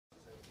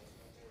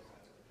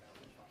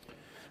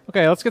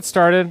Okay, let's get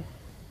started.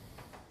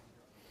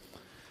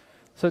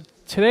 So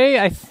today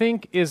I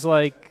think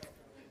today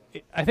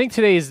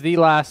is the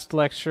last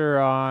lecture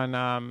on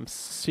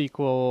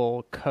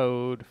SQL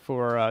code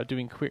for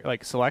doing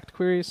select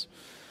queries.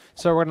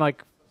 So we're gonna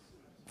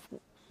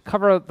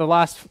cover the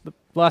last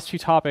few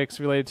topics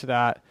related to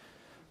that.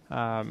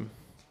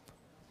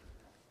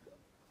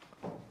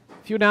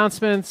 Few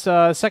announcements.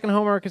 Second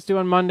homework is due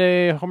on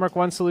Monday. Homework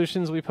 1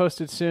 solutions will be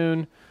posted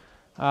soon.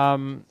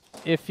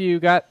 If you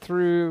got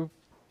through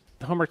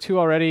homework 2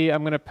 already,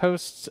 I'm going to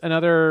post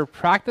another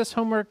practice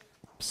homework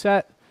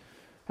set.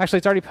 Actually,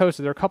 it's already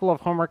posted. There are a couple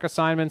of homework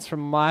assignments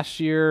from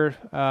last year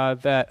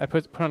that I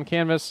put on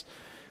Canvas,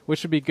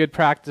 which would be good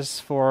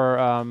practice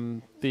for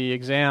the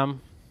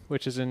exam,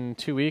 which is in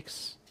 2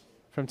 weeks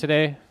from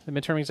today, the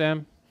midterm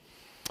exam.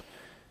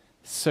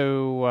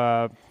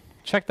 So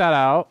check that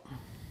out.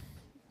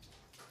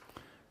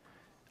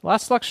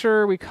 Last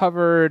lecture, we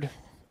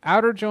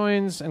outer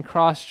joins and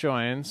cross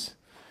joins.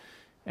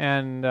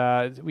 And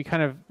we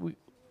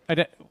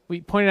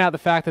pointed out the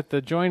fact that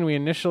the join we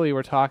initially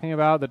were talking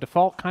about, the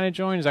default kind of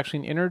join, is actually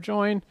an inner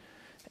join.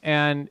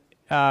 And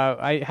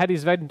I had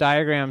these Venn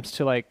diagrams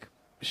to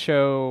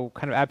show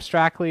kind of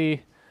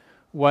abstractly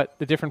what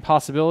the different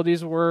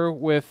possibilities were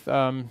with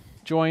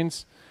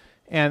joins.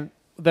 And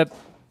the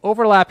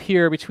overlap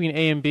here between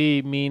A and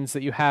B means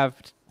that you have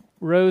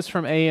rows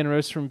from A and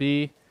rows from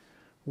B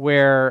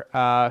where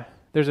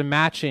there's a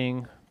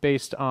matching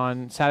based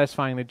on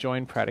satisfying the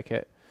join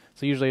predicate.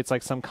 So usually it's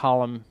like some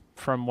column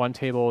from one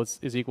table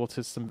is equal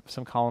to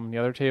some column in the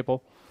other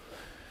table.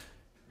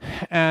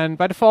 And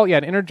by default,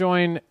 an inner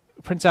join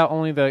prints out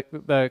only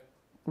the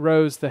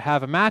rows that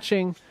have a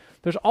matching.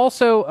 There's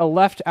also a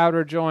left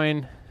outer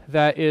join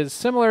that is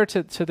similar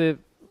to the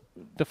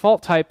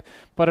default type,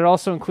 but it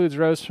also includes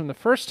rows from the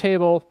first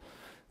table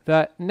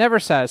that never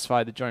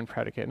satisfy the join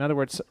predicate. In other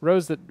words,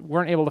 rows that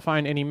weren't able to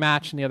find any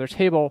match in the other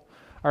table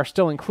are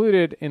still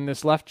included in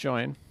this left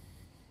join.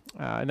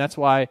 And that's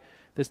why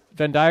this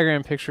Venn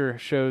diagram picture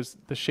shows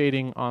the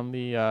shading on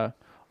the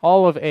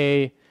all of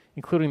A,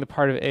 including the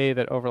part of A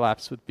that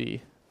overlaps with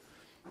B.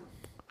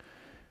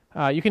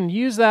 You can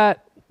use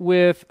that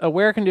with a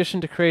where condition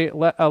to create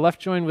a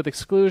left join with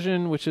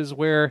exclusion, which is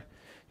where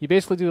you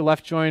basically do the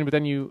left join, but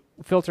then you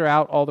filter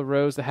out all the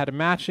rows that had a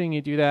matching.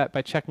 You do that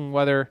by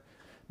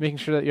making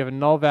sure that you have a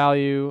null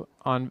value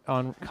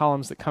on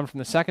columns that come from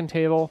the second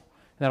table.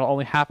 And that'll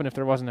only happen if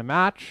there wasn't a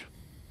match.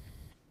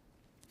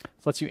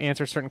 This lets you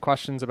answer certain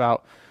questions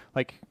about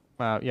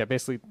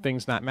basically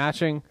things not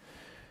matching.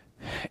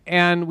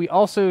 And we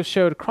also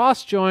showed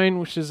cross join,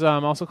 which is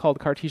also called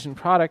Cartesian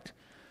product,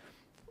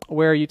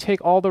 where you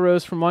take all the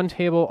rows from one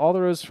table, all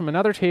the rows from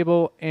another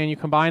table, and you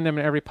combine them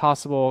in every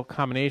possible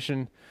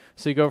combination.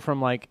 So you go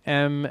from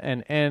M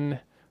and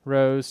n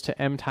rows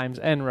to m times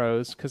n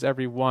rows, because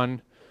every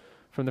one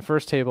from the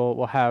first table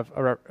will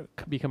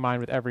be combined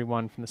with every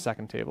one from the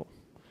second table.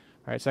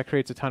 All right, so that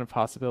creates a ton of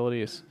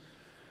possibilities.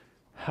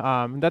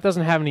 That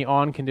doesn't have any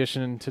on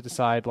condition to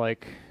decide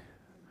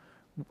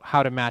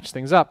how to match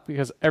things up,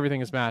 because everything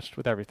is matched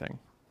with everything.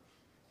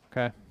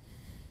 Okay.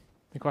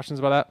 Any questions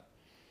about that?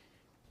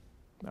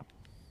 No.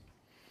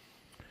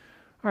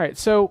 All right.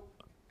 So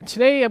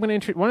today one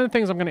of the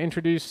things I'm going to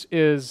introduce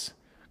is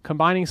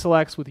combining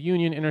selects with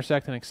union,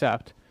 intersect, and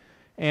accept.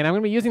 And I'm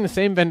going to be using the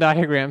same Venn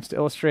diagrams to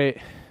illustrate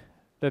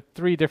the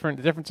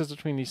differences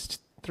between these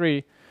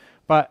three,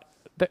 but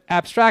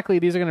abstractly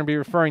these are going to be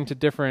referring to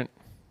different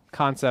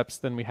concepts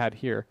than we had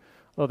here,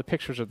 although the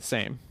pictures are the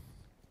same.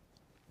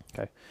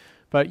 Okay,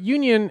 but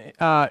union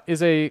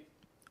is a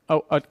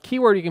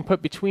keyword you can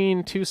put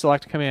between two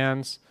select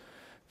commands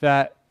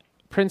that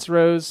prints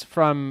rows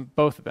from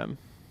both of them.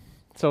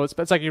 So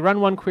it's like you run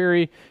one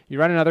query, you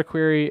run another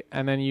query,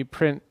 and then you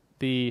print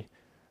the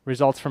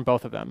results from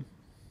both of them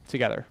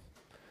together.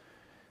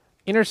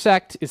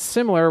 Intersect is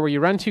similar, where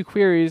you run two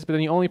queries, but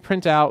then you only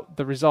print out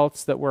the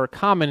results that were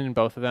common in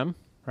both of them,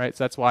 right?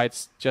 So that's why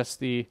it's just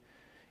the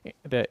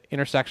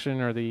intersection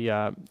or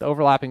the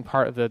overlapping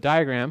part of the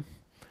diagram.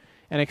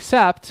 And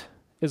accept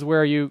is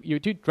where you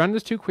do run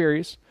those two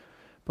queries,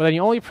 but then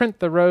you only print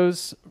the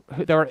rows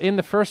that are in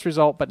the first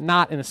result but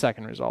not in the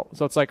second result.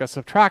 So it's like a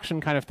subtraction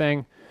kind of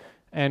thing,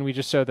 and we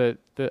just show that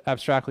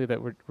abstractly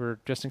that we're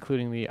just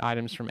including the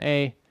items from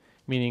A,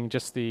 meaning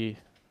just the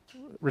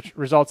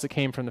results that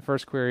came from the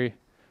first query,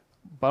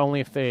 but only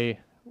if they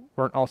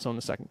weren't also in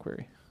the second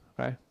query.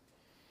 Okay.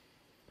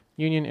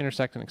 Union,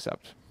 intersect, and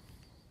accept.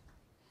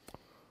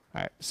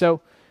 All right.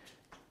 So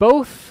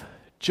both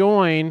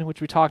join,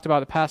 which we talked about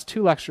the past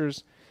 2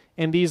 lectures,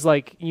 and these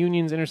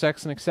unions,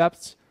 intersects, and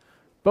accepts,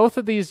 both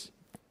of these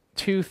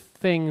 2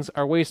 things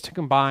are ways to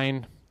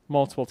combine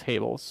multiple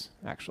tables,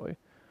 actually.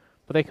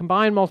 But they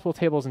combine multiple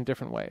tables in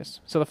different ways.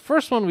 So the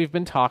first one we've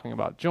been talking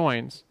about,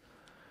 joins,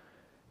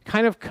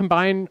 kind of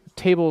combine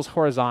tables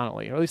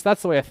horizontally, or at least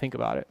that's the way I think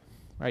about it.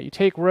 Right? You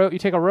take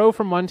a row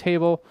from one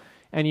table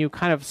and you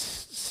kind of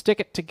stick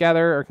it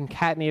together or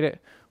concatenate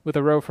it with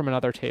a row from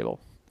another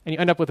table, and you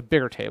end up with a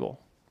bigger table.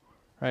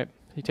 Right?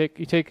 You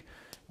take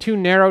 2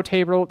 narrow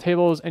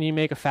tables and you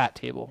make a fat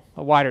table,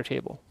 a wider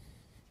table.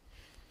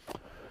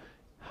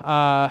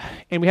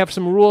 And we have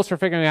some rules for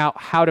figuring out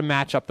how to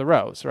match up the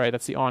rows, right?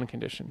 That's the on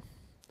condition.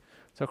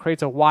 So it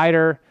creates a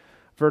wider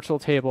virtual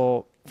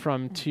table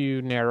from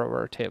two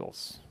narrower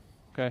tables,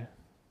 okay?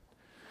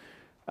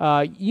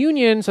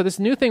 Union, so this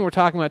new thing we're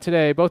talking about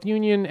today, both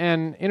union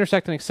and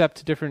intersect and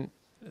accept different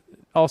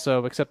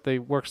also, except they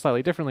work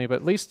slightly differently, but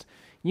at least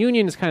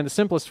union is kind of the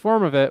simplest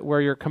form of it,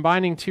 where you're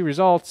combining two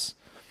results,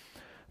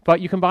 but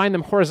you combine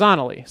them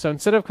horizontally. So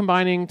instead of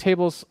combining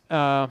tables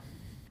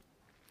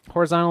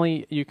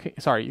horizontally, you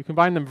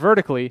combine them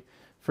vertically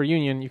for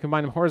union, you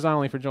combine them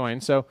horizontally for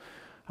join. So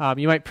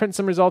you might print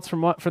some results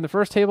from the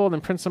first table,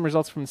 then print some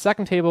results from the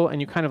second table, and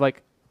you kind of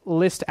like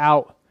list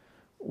out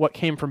what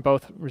came from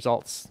both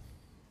results.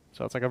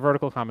 So it's like a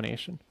vertical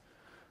combination.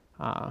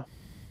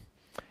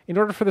 In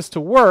order for this to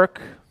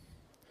work,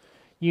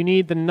 you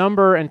need the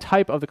number and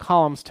type of the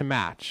columns to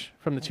match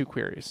from the two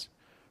queries,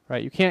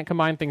 right? You can't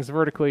combine things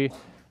vertically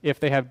if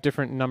they have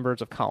different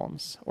numbers of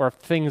columns, or if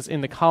things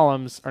in the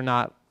columns are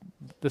not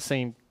the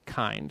same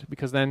kind,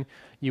 because then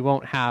you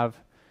won't have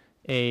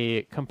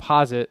a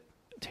composite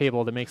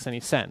table that makes any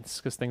sense,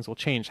 because things will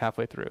change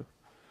halfway through,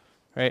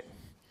 right?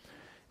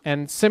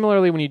 And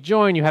similarly, when you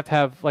join, you have to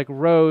have like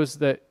rows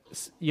that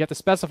you have to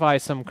specify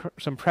some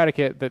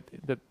predicate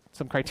that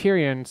some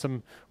criterion,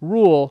 some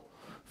rule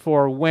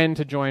for when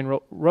to join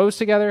rows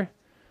together.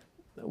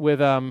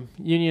 With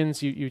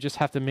unions, you just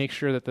have to make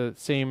sure that the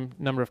same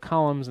number of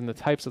columns and the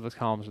types of the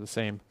columns are the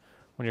same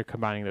when you're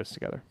combining those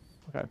together.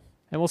 Okay,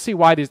 and we'll see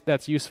why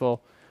that's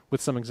useful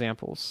with some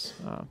examples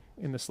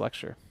in this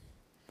lecture.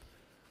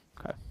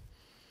 Okay.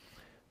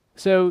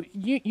 So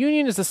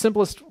union is the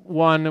simplest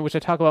one, which I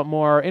talk about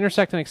more.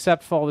 Intersect and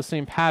accept follow the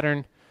same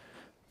pattern,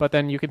 but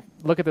then you can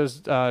look at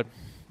those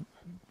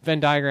Venn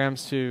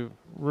diagrams to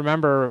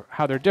remember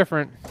how they're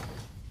different.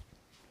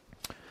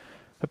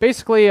 But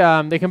basically,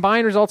 they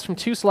combine results from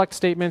two select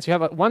statements. You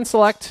have one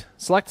select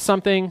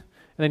something, and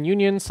then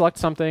union, select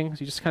something.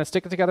 So you just kind of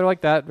stick it together like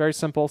that. Very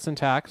simple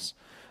syntax.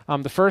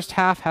 The first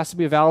half has to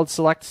be a valid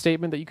select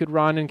statement that you could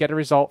run and get a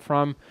result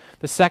from.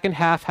 The second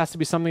half has to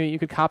be something that you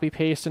could copy,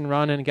 paste, and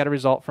run and get a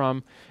result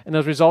from. And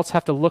those results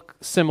have to look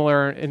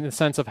similar in the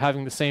sense of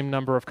having the same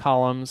number of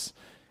columns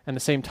and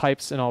the same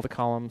types in all the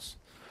columns.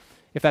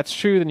 If that's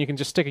true, then you can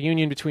just stick a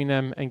union between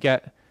them and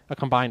get a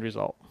combined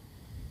result.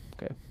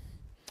 Okay.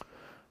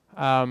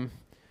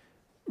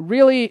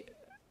 Really,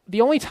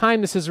 the only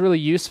time this is really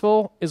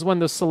useful is when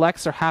those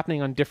selects are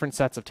happening on different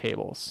sets of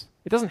tables.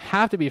 It doesn't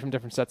have to be from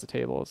different sets of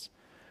tables.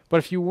 But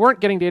if you weren't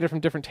getting data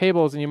from different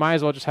tables, then you might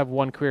as well just have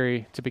one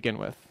query to begin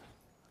with.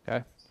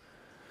 Okay.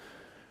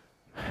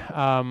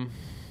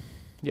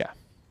 Yeah.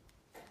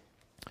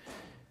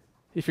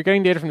 If you're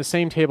getting data from the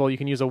same table, you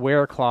can use a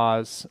where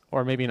clause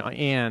or maybe an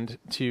and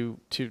to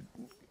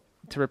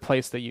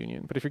replace the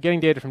union. But if you're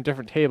getting data from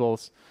different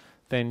tables,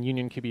 then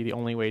union could be the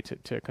only way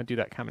to do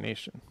that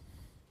combination.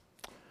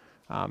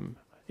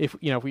 If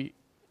you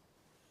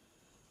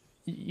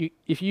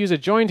use a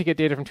join to get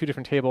data from two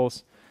different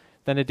tables,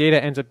 then the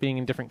data ends up being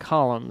in different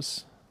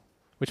columns,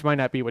 which might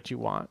not be what you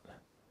want.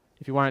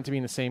 If you want it to be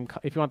in the same,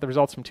 if you want the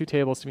results from two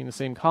tables to be in the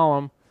same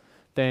column,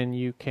 then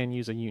you can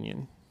use a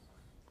union.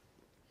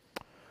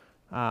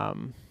 Yeah.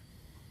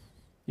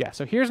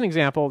 So here's an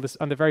example. This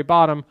on the very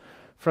bottom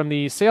from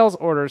the sales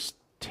orders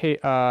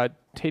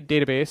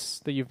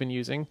database that you've been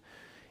using.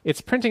 It's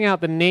printing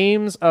out the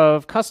names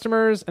of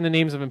customers and the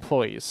names of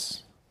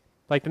employees,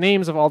 like the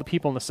names of all the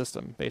people in the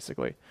system,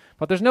 basically.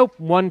 But there's no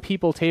one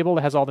people table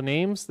that has all the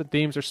names. The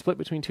names are split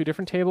between two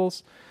different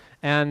tables.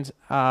 And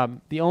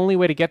the only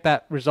way to get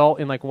that result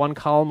in like one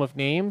column of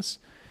names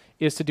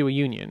is to do a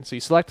union. So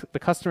you select the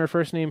customer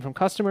first name from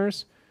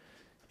customers,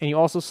 and you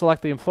also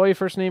select the employee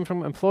first name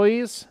from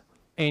employees,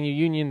 and you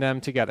union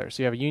them together.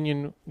 So you have a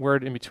union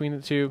word in between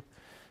the two,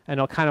 and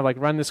it'll kind of like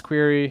run this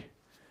query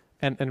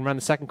and run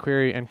the second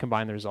query and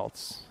combine the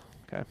results.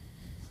 Okay.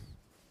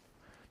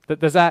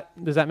 Does that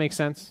make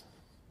sense?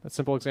 That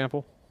simple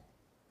example?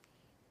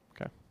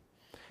 Okay.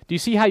 Do you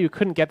see how you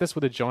couldn't get this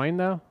with a join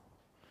though?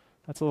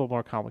 That's a little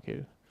more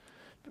complicated.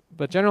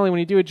 But generally when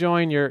you do a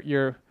join,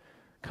 you're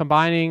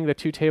combining the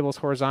two tables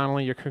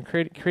horizontally. You're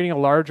creating a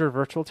larger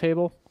virtual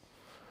table.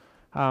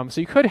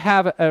 So you could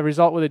have a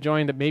result with a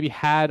join that maybe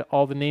had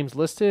all the names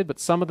listed, but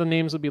some of the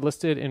names would be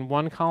listed in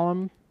one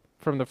column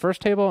from the first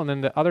table, and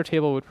then the other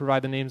table would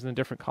provide the names in a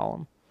different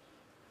column.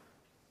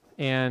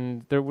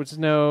 And there was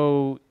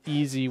no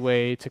easy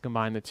way to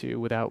combine the two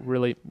without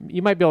really,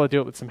 you might be able to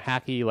do it with some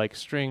hacky like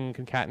string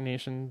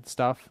concatenation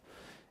stuff,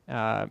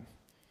 but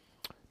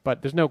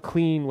there's no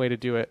clean way to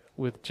do it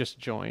with just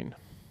join.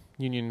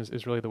 Union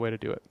is really the way to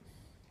do it.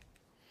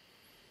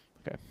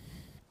 Okay.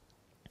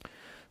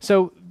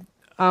 So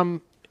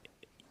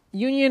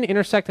union,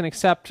 intersect, and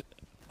accept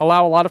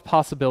allow a lot of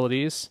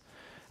possibilities,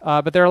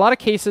 but there are a lot of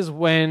cases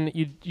when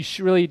you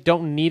really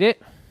don't need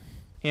it.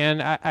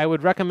 And I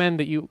would recommend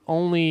that you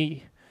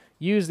only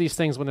use these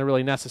things when they're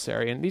really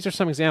necessary. And these are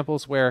some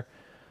examples where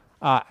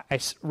I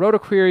wrote a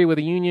query with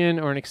a union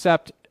or an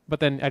accept, but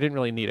then I didn't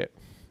really need it.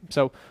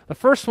 So the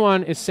first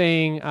one is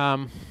saying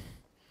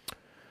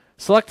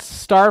select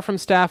star from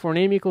staff where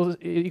name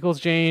equals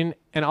Jane,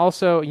 and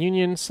also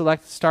union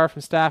select star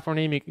from staff where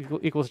name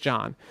equals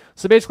John.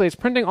 So basically it's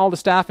printing all the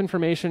staff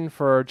information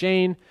for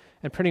Jane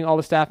and printing all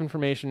the staff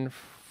information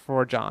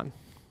for John.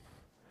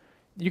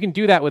 You can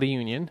do that with a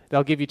union.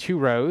 They'll give you 2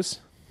 rows,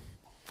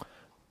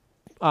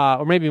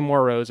 or maybe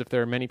more rows if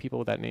there are many people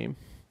with that name.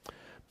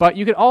 But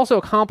you could also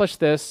accomplish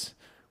this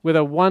with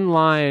a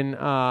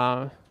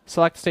 1-line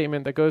select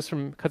statement that goes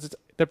from, because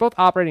they're both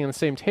operating in the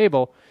same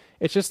table.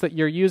 It's just that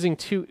you're using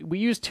we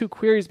use 2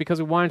 queries because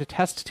we wanted to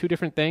test 2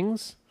 different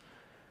things.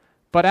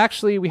 But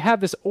actually we have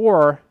this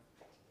OR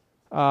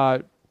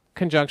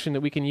conjunction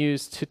that we can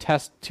use to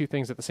test 2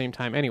 things at the same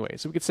time anyway.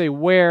 So we could say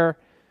where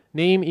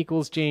name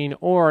equals Jane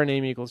or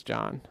name equals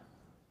John.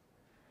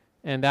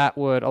 And that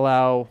would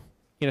allow,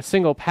 in a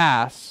single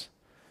pass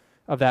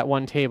of that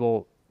one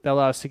table, that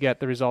allows us to get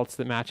the results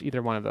that match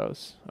either one of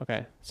those.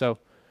 Okay, so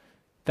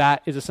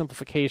that is a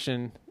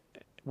simplification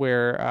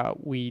where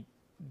we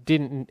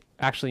didn't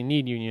actually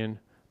need union,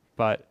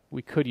 but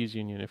we could use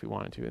union if we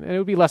wanted to. And it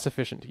would be less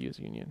efficient to use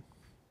union.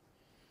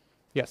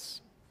 Yes?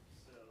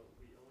 So we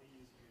only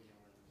use union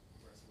when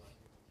we're selecting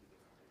from 2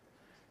 different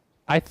tables.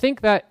 I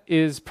think that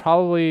is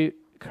probably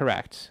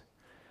correct.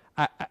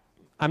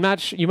 I'm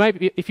not sure. You might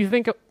be, if you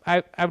think,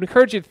 I would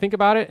encourage you to think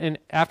about it, and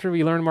after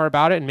we learn more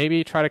about it, and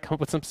maybe try to come up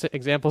with some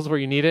examples where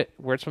you need it,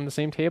 where it's from the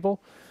same table,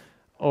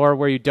 or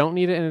where you don't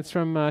need it and it's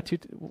from where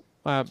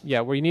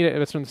you need it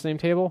and it's from the same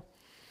table.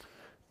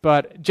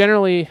 But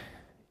generally,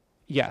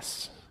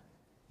 yes.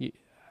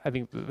 I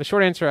think the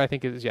short answer, I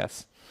think, is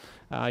yes.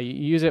 You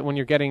use it when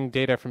you're getting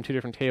data from 2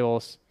 different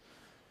tables,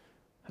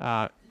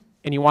 and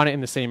you want it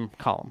in the same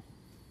column.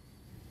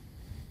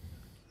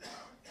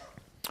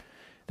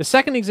 The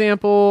second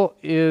example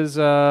is,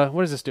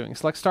 what is this doing?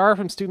 Select star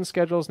from student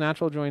schedules,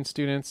 natural join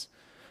students.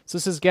 So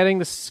this is getting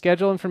the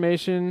schedule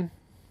information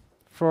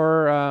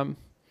for,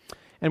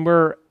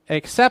 and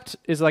except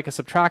is like a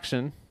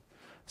subtraction.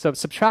 So it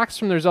subtracts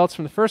from the results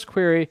from the first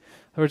query,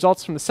 the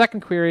results from the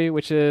second query,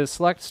 which is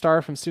select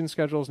star from student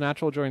schedules,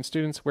 natural join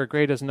students, where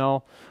grade is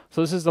null. So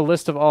this is the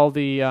list of all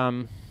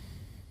the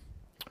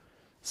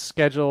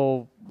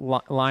schedule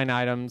line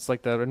items,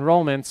 like the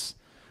enrollments,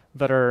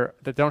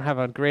 that don't have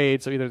a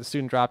grade, so either the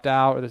student dropped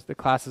out or the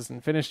class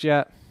isn't finished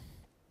yet.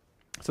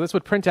 So this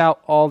would print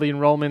out all the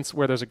enrollments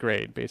where there's a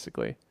grade,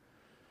 basically.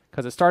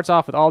 Because it starts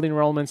off with all the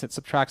enrollments, it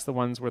subtracts the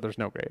ones where there's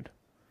no grade.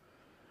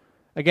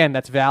 Again,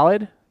 that's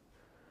valid,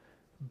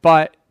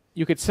 but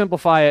you could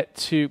simplify it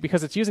to,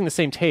 because it's using the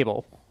same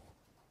table,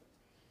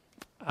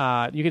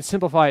 you could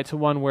simplify it to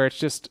one where it's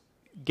just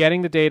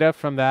getting the data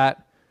from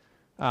that.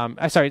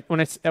 Sorry,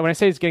 when I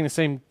say it's getting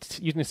using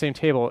the same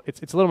table,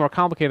 it's a little more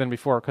complicated than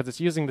before because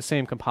it's using the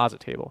same composite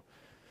table,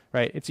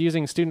 right? It's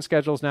using student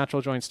schedules,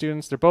 natural join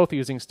students. They're both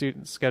using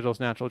student schedules,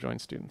 natural join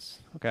students.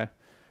 Okay,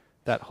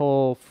 that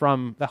whole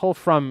from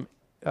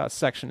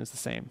section is the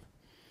same.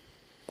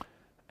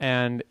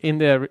 And in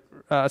the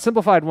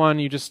simplified one,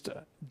 you just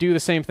do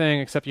the same thing,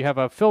 except you have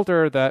a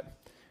filter that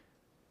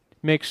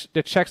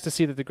checks to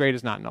see that the grade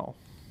is not null,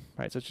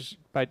 right? So it's just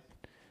by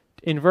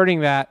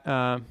inverting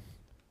that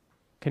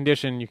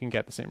condition, you can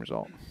get the same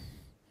result.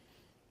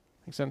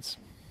 Make sense?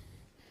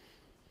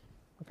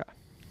 Okay.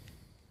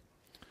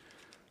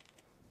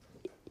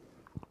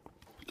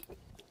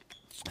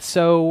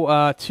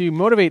 So to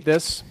motivate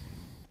this,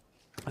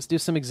 let's do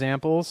some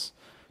examples,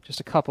 just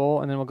a couple,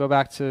 and then we'll go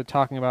back to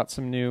talking about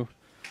some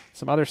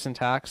other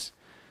syntax.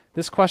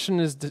 This question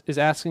is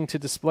asking to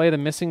display the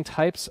missing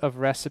types of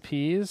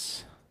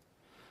recipes.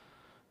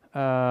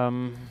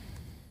 Missing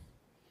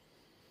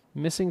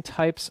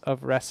types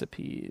of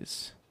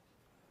recipes.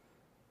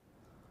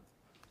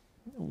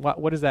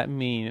 What does that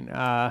mean?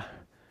 I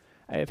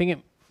think it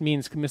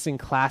means missing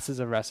classes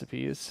of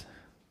recipes.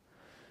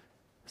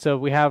 So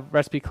we have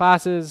recipe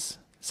classes.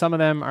 Some of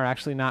them are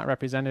actually not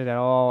represented at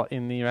all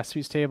in the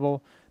recipes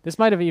table. This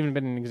might have even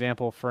been an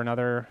example for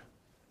another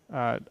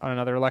on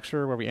another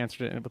lecture where we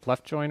answered it with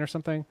left join or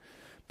something.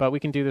 But we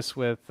can do this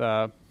with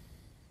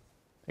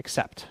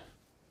except.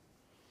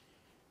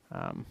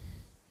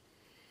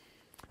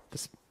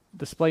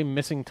 Display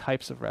missing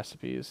types of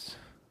recipes.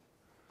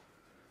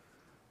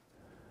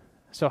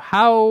 So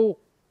how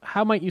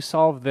might you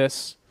solve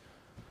this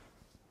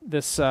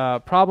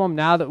problem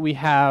now that we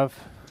have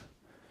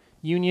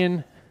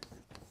union,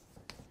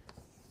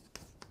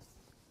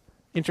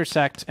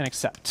 intersect, and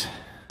except?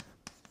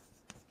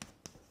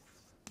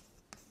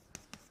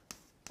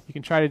 You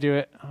can try to do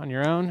it on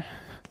your own.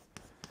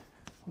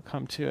 We'll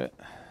come to it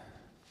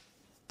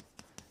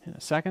in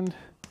a second.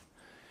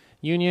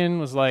 Union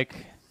was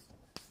like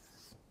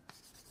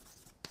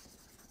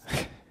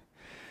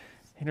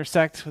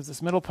intersect was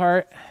this middle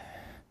part.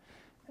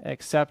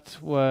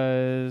 Except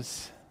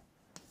was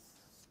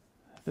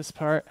this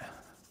part.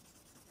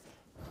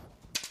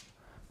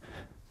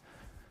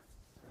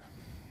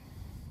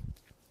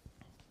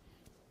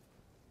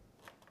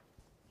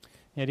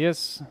 The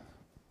ideas.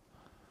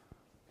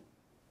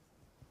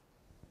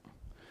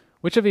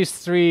 Which of these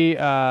 3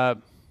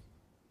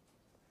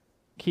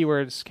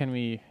 keywords can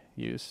we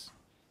use?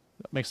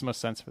 That makes the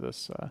most sense for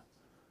this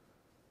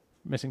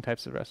Missing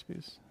types of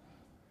recipes.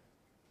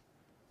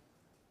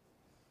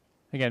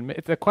 Again,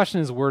 the question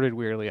is worded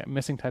weirdly.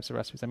 Missing types of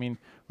recipes. I mean,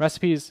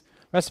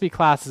 recipe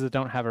classes that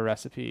don't have a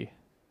recipe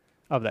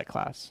of that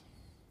class.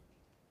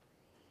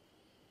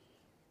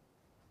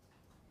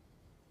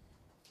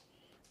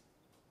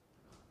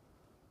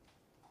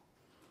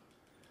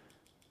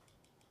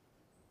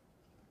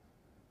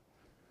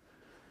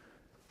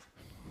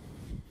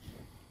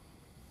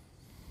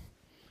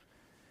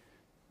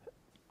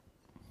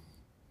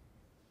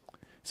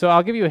 So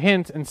I'll give you a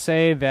hint and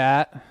say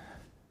that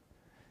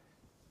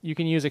you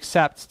can use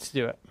except to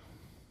do it.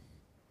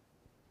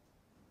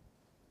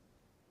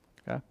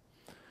 Okay.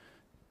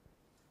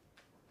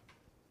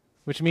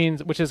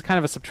 Which is kind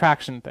of a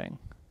subtraction thing,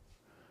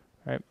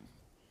 right?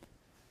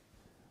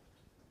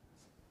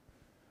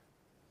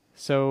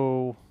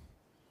 So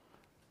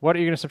what are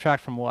you going to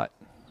subtract from what?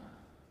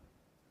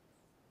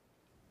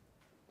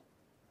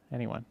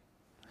 Anyone?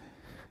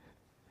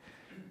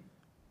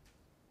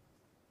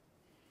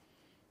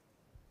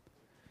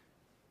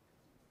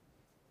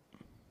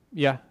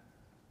 Yeah. Recipes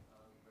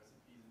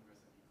and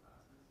recipe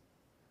classes.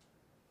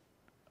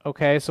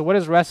 Okay, so what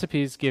does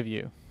recipes give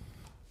you?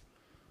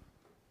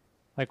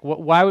 Like,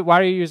 why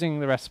are you using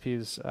the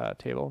recipes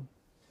table?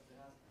 If it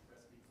has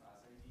recipe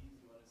class IDs,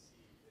 you want to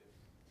see if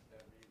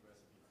every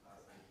recipe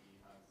class ID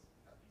has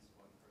at least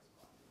one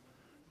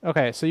corresponding.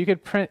 Okay, so you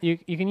could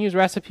you can use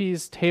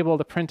recipes table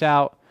to print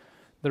out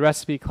the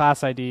recipe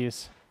class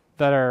IDs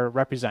that are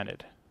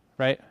represented,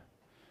 right?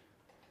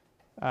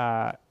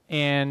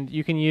 And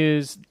you can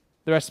use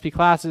the recipe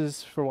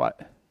classes for what?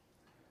 To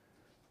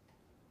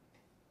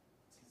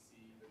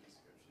see the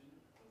description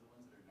of the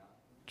ones that are not.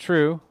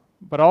 True,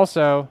 but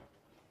also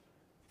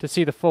to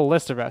see the full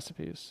list of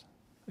recipes,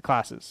 the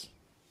classes,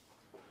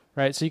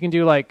 right? So you can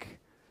do like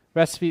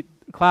recipe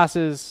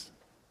classes,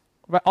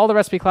 all the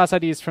recipe class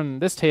IDs from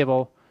this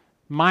table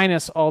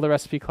minus all the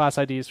recipe class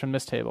IDs from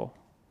this table.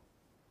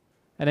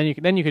 And then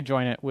you could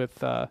join it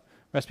with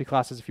recipe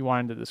classes if you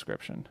wanted the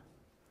description.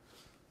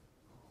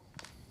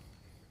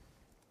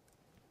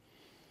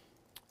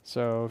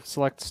 So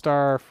select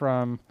star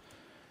from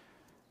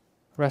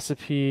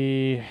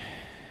recipes,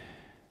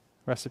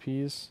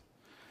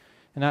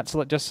 and not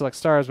just select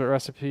stars, but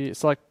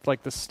select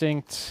like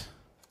distinct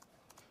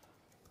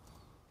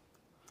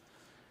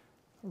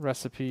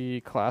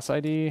recipe class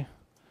ID.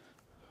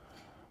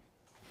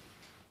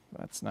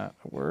 That's not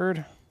a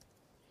word.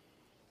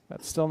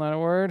 That's still not a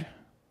word.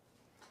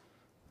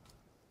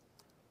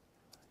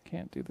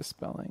 Can't do the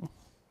spelling.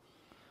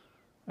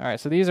 All right,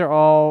 so these are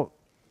all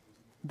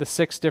the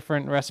 6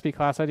 different recipe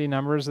class ID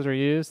numbers that are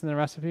used in the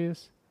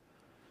recipes.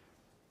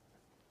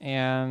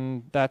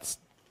 And that's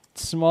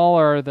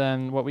smaller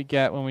than what we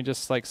get when we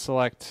just like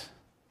select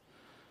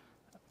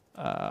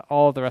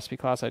all of the recipe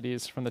class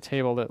IDs from the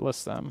table that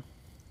lists them.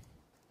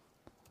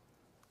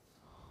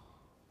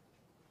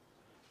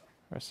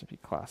 Recipe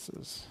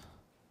classes.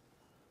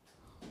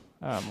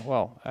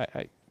 Well,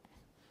 okay,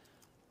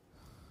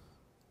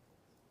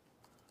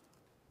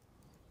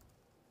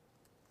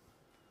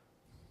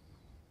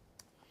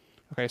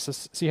 so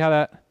see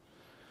how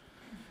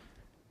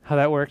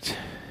that worked.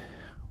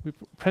 We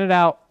printed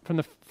out from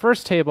the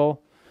first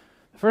table.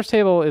 The first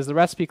table is the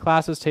recipe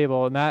classes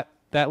table, and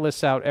that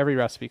lists out every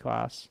recipe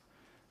class.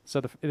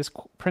 So this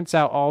prints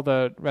out all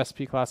the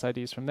recipe class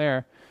IDs from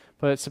there,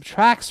 but it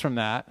subtracts from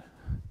that.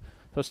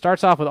 So it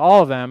starts off with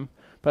all of them,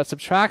 but it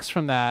subtracts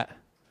from that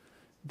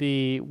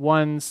the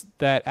ones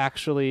that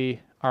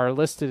actually are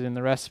listed in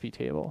the recipe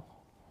table.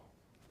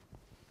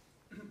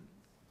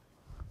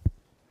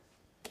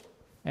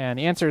 And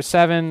the answer is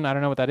 7. I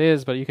don't know what that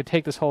is, but you could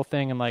take this whole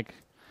thing and like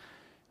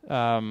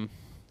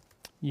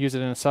use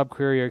it in a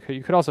subquery, or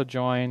you could also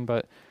join,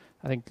 but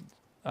I think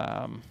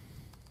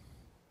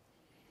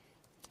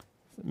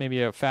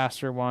maybe a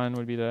faster one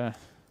would be to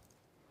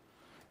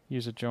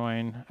use a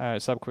join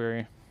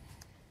subquery.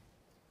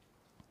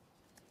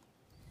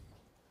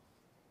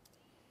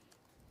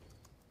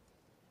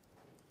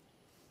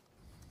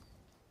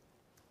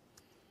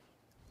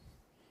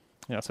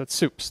 Yeah, so it's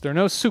soups. There are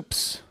no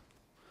soups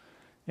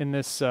in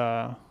this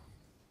database.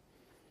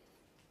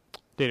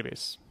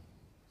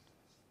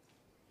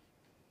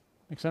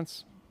 Make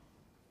sense?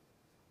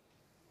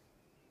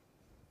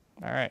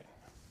 All right.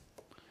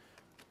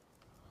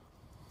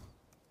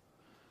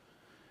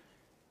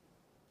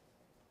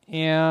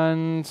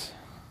 And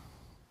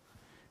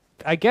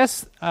I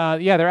guess,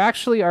 yeah, there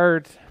actually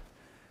are,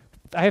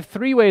 I have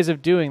 3 ways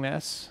of doing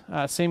this,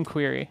 same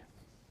query.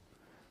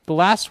 The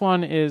last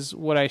one is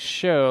what I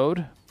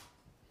showed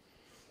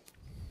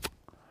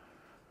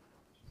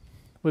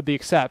with the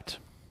except,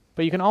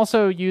 but you can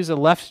also use a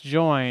left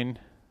join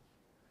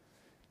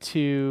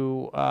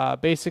to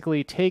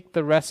basically take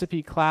the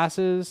recipe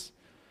classes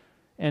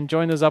and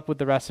join those up with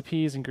the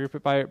recipes and group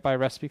it by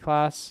recipe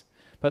class.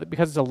 But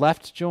because it's a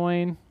left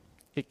join,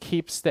 it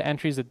keeps the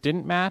entries that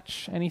didn't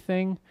match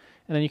anything,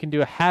 and then you can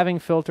do a halving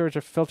filter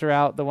to filter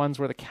out the ones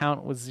where the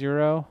count was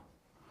 0.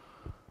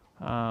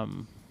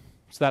 So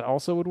that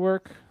also would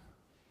work,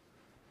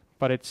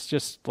 but it's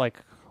just like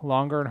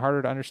longer and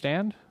harder to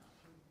understand.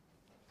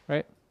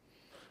 right?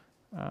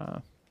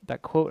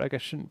 That quote, I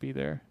guess, shouldn't be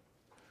there.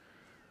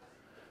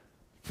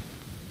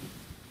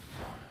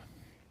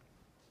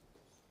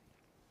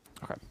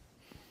 Okay.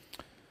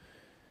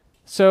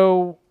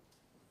 So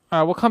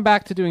we'll come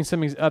back to doing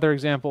some other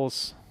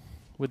examples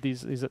with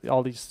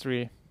all these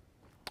three.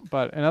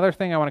 But another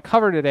thing I want to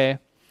cover today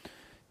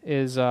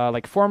is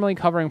like formally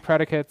covering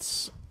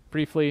predicates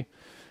briefly,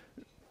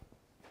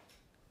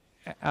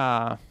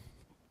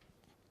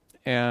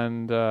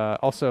 and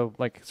also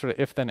like sort of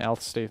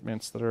if-then-else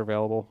statements that are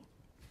available.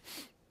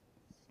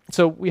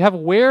 So we have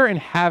where and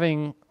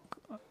having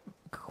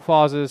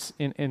clauses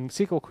in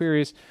SQL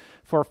queries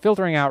for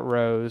filtering out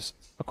rows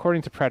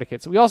according to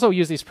predicates. We also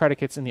use these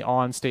predicates in the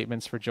on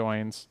statements for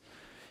joins.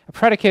 A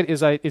predicate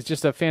is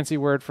just a fancy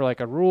word for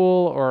like a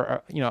rule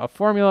or a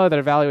formula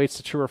that evaluates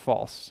the true or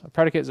false. A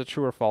predicate is a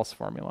true or false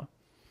formula.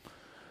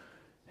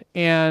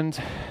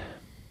 And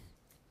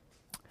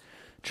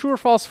true or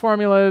false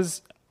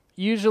formulas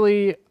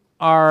usually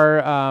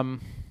are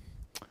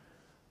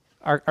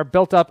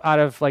built up out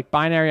of like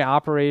binary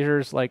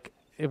operators, like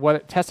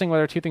testing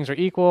whether two things are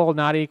equal,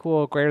 not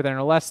equal, greater than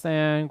or less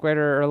than,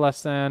 greater or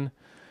less than.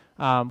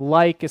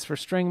 Like is for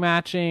string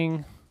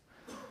matching.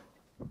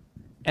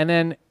 And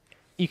then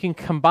you can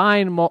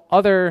combine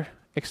other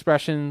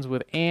expressions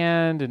with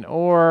and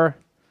or.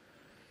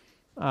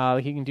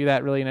 You can do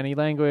that really in any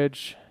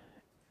language.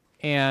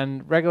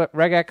 And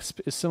regex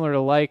is similar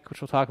to like,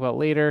 which we'll talk about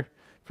later,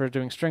 for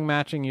doing string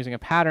matching using a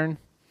pattern.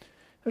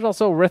 There's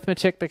also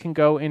arithmetic that can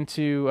go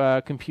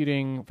into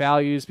computing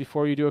values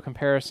before you do a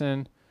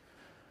comparison.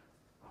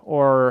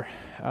 Or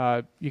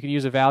you can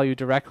use a value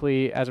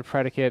directly as a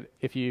predicate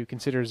if you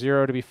consider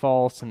 0 to be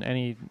false and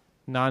any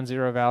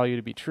non-zero value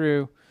to be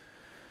true.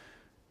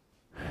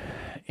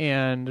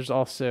 And there's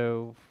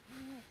also,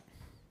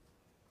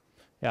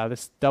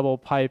 this double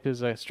pipe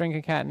is a string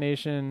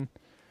concatenation.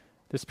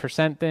 This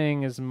percent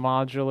thing is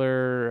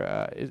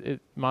modular,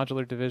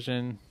 modular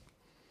division.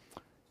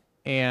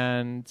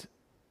 And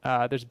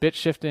there's bit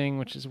shifting,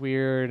 which is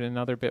weird, and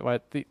other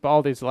bitwise.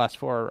 All these last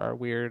four are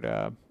weird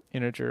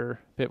integer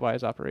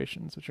bitwise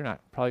operations, which you're not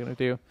probably going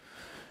to do.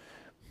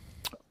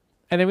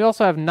 And then we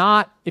also have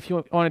not, if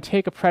you want to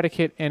take a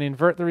predicate and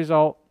invert the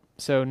result.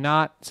 So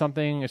not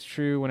something is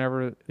true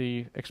whenever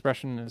the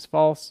expression is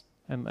false,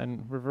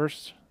 and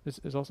reverse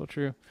is also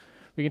true.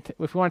 We can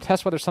if we want to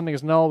test whether something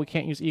is null, we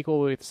can't use equal,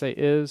 we have to say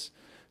is.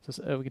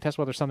 So we can test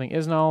whether something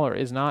is null or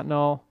is not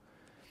null.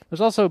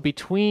 There's also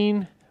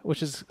between,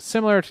 which is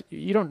similar to,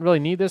 you don't really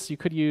need this. You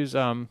could use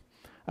a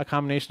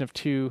combination of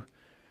two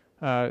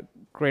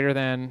greater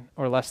than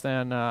or less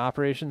than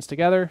operations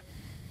together.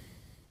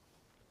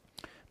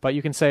 But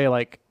you can say,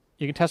 like,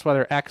 you can test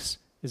whether x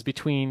is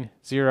between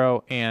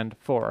 0 and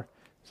 4.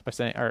 So by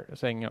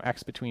saying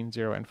x between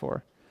 0 and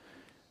 4.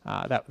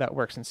 That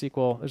works in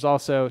SQL. There's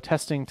also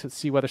testing to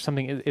see whether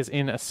something is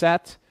in a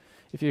set.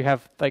 If you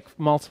have like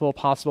multiple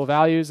possible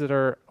values that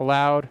are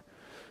allowed,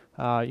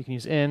 you can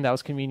use in. That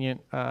was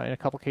convenient in a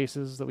couple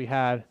cases that we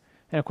had.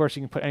 And of course,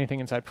 you can put anything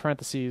inside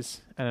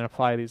parentheses and then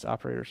apply these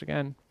operators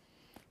again.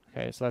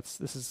 Okay, so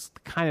this is the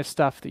kind of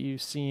stuff that you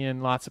see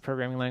in lots of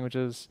programming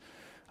languages.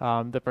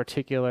 The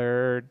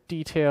particular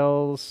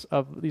details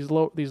of these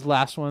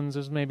last ones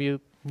is maybe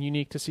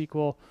unique to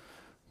SQL,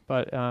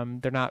 but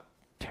they're not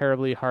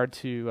terribly hard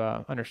to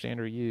understand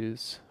or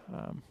use,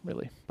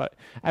 really. But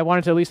I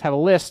wanted to at least have a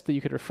list that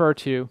you could refer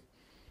to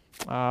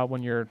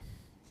when you're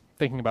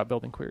thinking about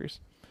building queries.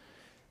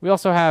 We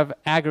also have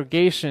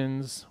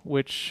aggregations,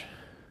 which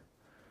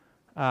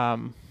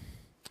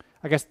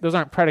I guess those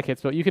aren't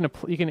predicates, but you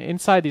can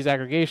inside these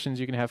aggregations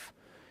you can have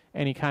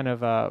any kind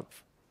of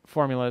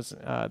formulas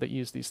that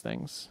use these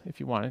things if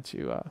you wanted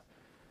to.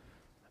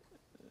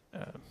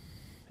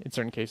 In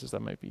certain cases,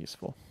 that might be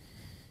useful.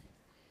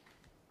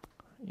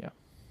 Yeah.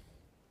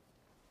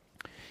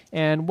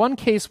 And one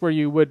case where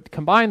you would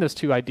combine those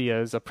two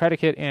ideas, a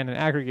predicate and an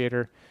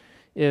aggregator,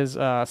 is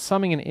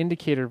summing an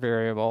indicator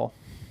variable.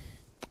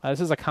 This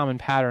is a common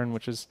pattern,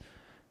 which is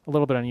a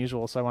little bit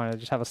unusual, so I wanted to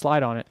just have a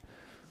slide on it.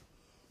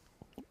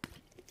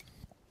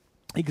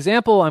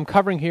 Example I'm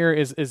covering here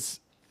is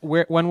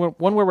one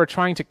where we're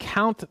trying to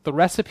count the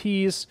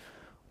recipes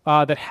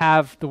that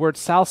have the word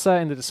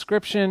salsa in the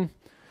description.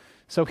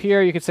 So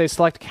here you could say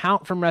select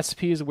count from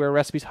recipes where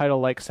recipe title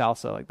like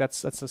salsa. Like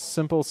that's a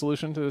simple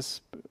solution to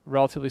this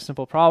relatively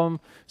simple problem.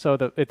 So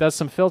it does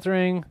some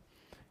filtering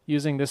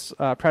using this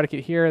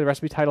predicate here. The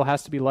recipe title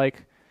has to be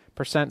like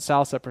percent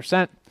salsa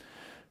percent.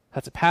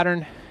 That's a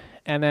pattern.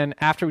 And then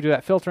after we do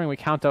that filtering, we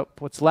count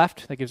up what's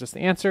left. That gives us the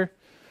answer.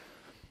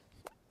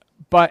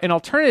 But an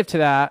alternative to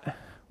that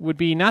would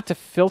be not to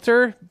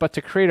filter, but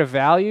to create a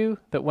value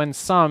that when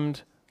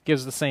summed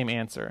gives the same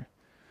answer.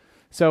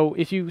 So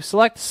if you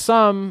select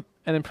sum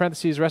and then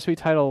parentheses recipe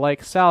title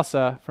like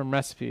salsa from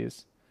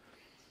recipes,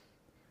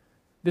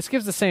 this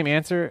gives the same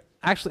answer.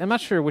 Actually, I'm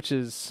not sure which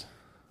is...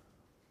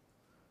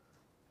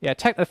 Yeah,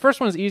 the first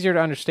one is easier to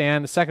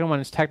understand. The second one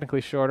is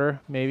technically shorter,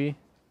 maybe,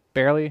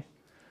 barely.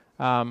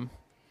 But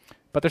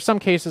there's some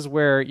cases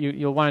where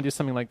you'll want to do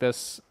something like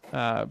this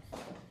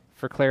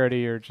for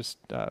clarity or just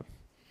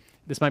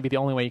this might be the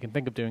only way you can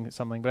think of doing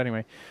something, but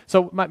anyway.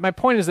 So my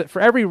point is that for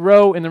every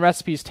row in the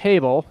recipes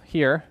table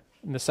here,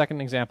 in the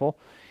second example,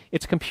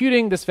 it's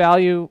computing this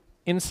value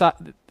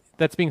inside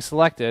that's being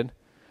selected,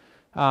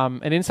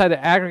 and inside the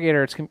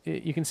aggregator,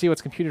 you can see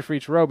what's computed for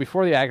each row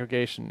before the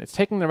aggregation. It's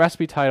taking the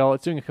recipe title,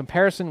 it's doing a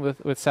comparison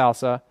with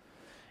salsa,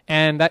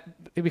 and that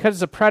because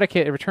it's a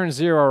predicate, it returns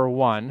 0 or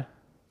 1,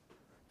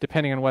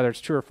 depending on whether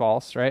it's true or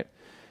false, right?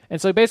 And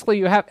so basically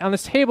you have, on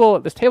this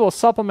table is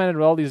supplemented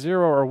with all these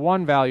 0 or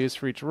 1 values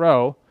for each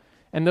row,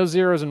 and those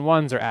 0s and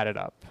 1s are added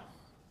up.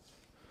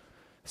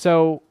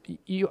 So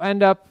you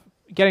end up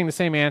getting the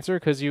same answer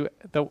because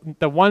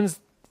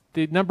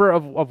the number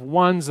of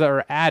ones that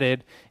are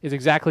added is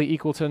exactly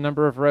equal to the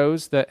number of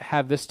rows that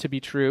have this to be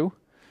true.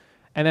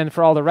 And then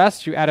for all the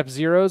rest, you add up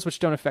zeros, which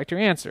don't affect your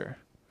answer,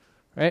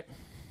 right?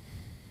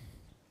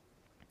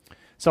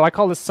 So I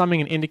call this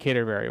summing an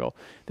indicator variable.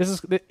 This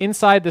is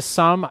inside the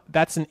sum.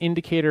 That's an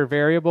indicator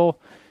variable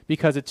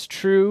because it's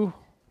true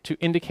to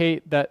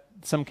indicate that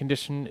some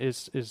condition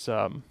is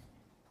true.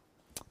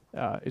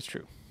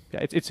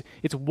 Yeah,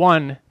 it's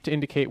 1 to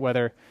indicate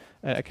whether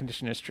a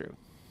condition is true.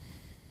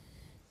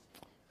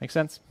 Make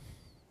sense?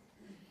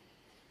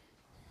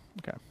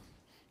 Okay,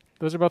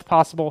 those are both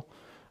possible,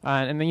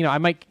 and then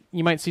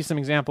you might see some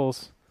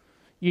examples.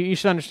 You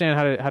should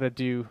understand how to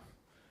do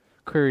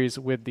queries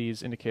with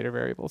these indicator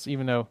variables,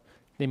 even though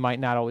they might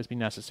not always be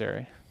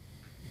necessary.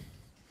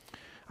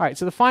 All right,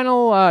 so the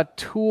final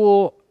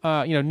tool,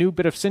 new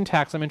bit of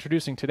syntax I'm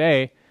introducing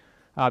today,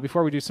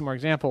 before we do some more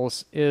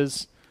examples,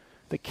 is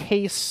the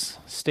case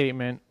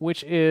statement,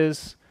 which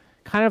is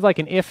kind of like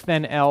an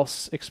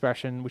if-then-else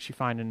expression, which you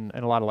find in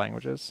a lot of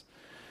languages.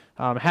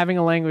 Having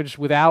a language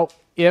without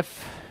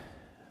if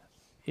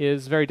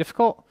is very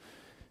difficult.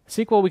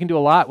 SQL, we can do a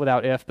lot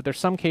without if, but there's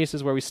some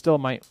cases where we still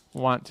might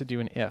want to do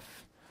an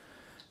if.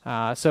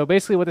 So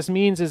basically what this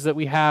means is that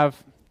we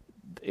have,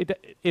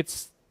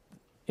 it's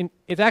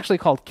actually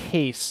called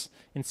case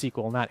in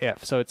SQL, not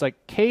if. So it's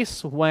like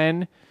case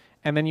when,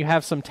 and then you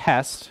have some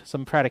test,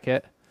 some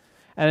predicate,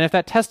 and if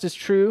that test is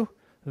true,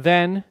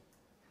 then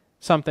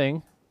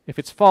something. If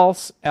it's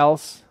false,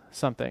 else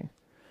something.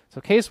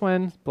 So case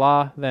when,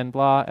 blah, then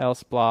blah,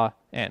 else blah,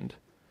 end.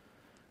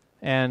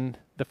 And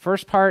the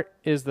first part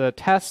is the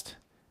test,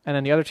 and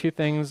then the other two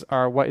things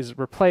are what is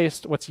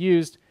replaced, what's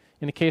used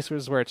in the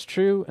cases where it's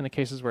true and the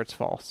cases where it's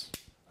false.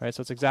 Right?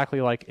 So it's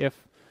exactly like if,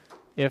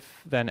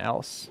 then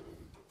else.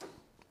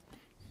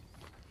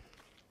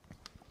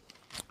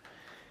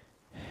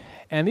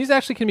 And these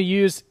actually can be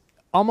used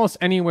almost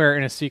anywhere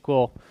in a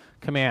SQL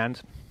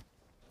command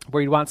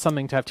where you want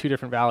something to have two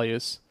different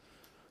values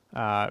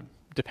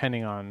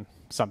depending on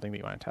something that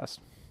you want to test.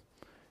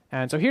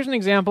 And so here's an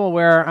example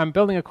where I'm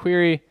building a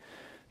query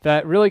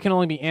that really can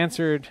only be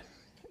answered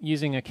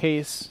using a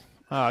case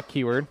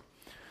keyword.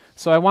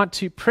 So I want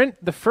to print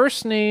the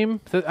first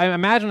name. I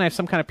imagine I have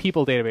some kind of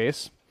people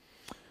database,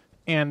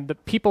 and the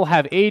people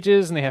have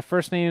ages, and they have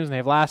first names, and they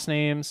have last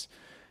names,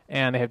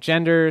 and they have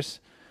genders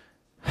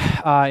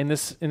in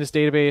this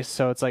database.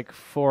 So it's like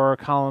 4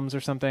 columns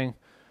or something.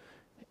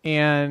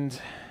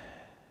 And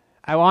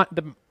I want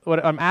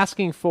what I'm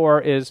asking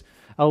for is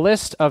a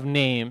list of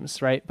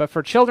names, right? But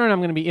for children, I'm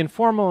going to be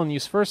informal and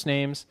use first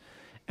names.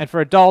 And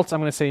for adults, I'm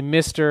going to say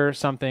Mr.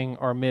 something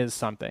or Ms.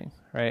 something,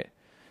 right?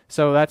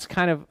 So that's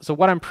so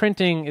what I'm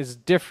printing is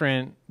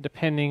different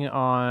depending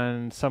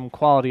on some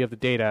quality of the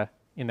data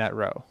in that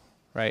row,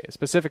 right?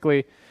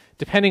 Specifically,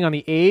 depending on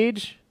the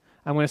age,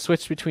 I'm going to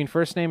switch between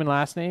first name and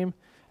last name.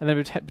 And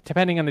then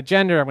depending on the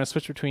gender, I'm going to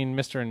switch between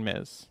Mr. and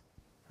Ms.,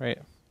 right?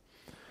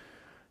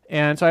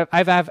 And so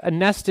I have a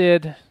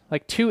nested,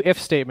 like 2 if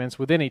statements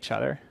within each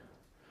other,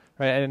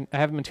 right? And I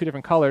have them in 2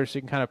 different colors so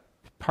you can kind of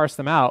parse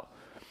them out.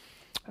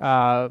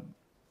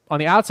 On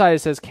the outside, it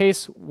says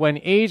case when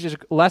age is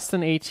less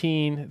than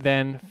 18,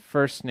 then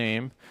first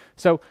name.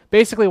 So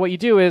basically what you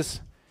do is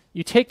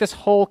you take this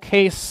whole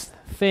case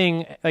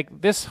thing,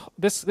 like this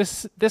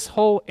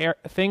whole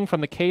thing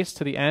from the case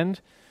to the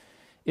end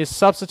is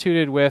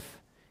substituted with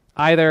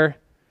either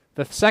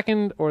the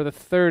second or the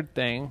third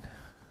thing,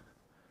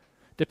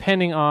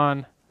 depending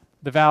on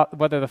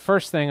whether the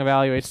first thing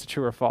evaluates to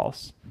true or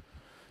false.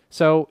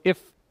 So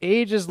if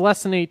age is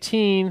less than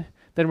 18,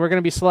 then we're going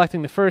to be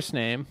selecting the first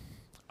name.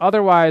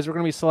 Otherwise, we're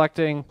going to be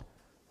selecting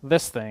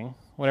this thing,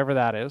 whatever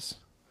that is.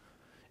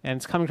 And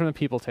it's coming from the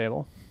people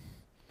table.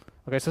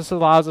 Okay, so this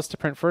allows us to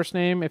print first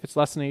name if it's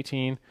less than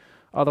 18.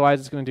 Otherwise,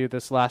 it's going to do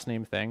this last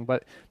name thing.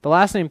 But the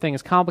last name thing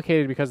is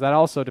complicated because that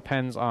also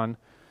depends on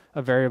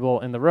a variable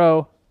in the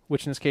row,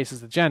 which in this case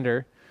is the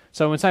gender.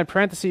 So inside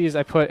parentheses,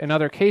 I put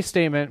another case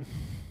statement.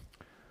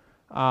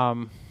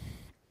 And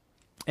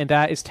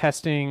that is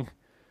testing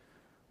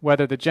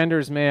whether the gender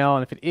is male.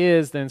 And if it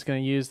is, then it's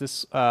going to use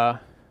this...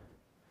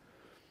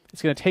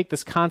 it's going to take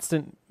this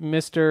constant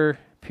Mr.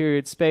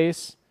 period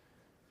space.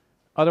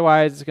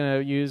 Otherwise, it's going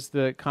to use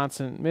the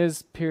constant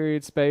Ms.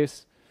 period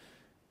space.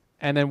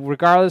 And then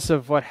regardless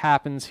of what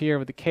happens here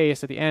with the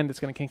case, at the end, it's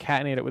going to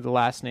concatenate it with the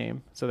last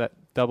name. So that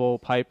double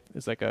pipe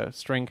is like a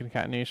string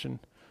concatenation.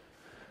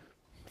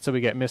 So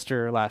we get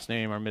Mr. last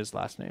name or Ms.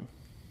 last name.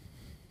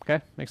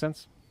 Okay, make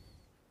sense?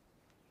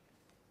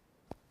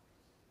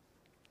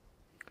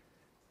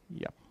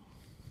 Yep.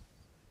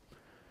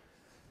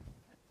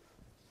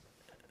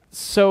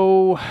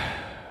 So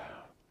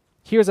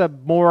here's a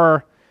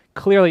more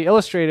clearly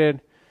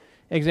illustrated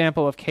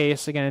example of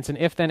case. Again, it's an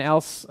if then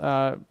else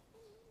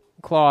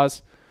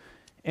clause,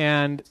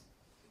 and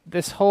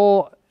this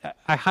whole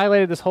I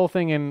highlighted this whole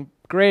thing in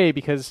gray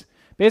because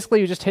basically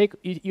you just take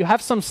you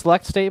have some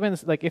select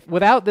statements. Like if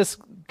without this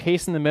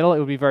case in the middle, it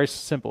would be very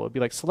simple. It would be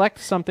like select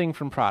something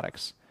from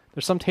products.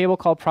 There's some table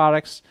called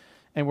products,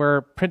 and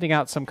we're printing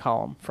out some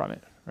column from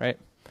it, right?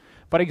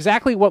 But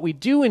exactly what we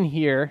do in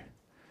here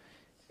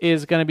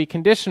is going to be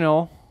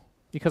conditional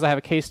because I have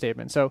a case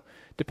statement. So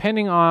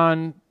depending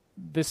on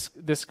this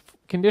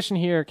condition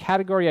here,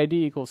 category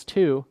ID equals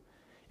 2.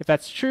 If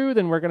that's true,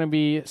 then we're going to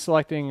be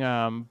selecting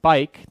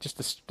bike,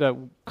 just a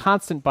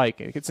constant bike.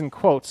 It's in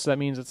quotes, so that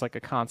means it's like a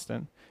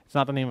constant. It's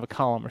not the name of a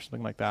column or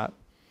something like that.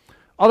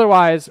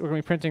 Otherwise, we're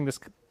going to be printing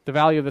the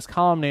value of this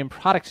column name,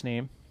 product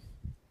name.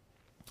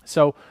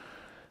 So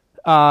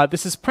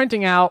this is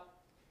printing out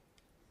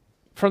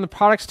from the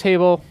products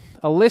table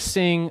a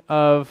listing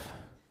of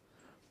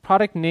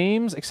product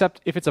names,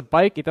 except if it's a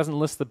bike, it doesn't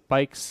list the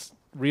bike's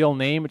real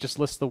name. It just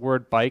lists the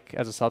word bike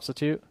as a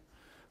substitute.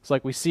 So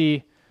like we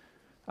see,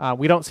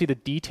 we don't see the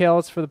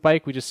details for the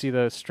bike. We just see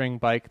the string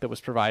bike that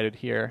was provided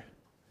here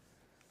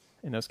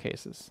in those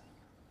cases.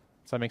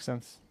 Does that make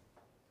sense?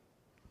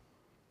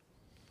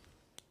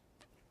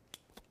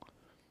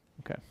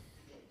 Okay.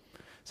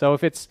 So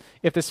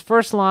if this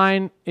first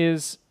line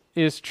is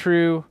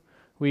true,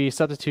 we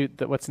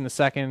substitute what's in the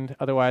second.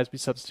 Otherwise, we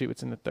substitute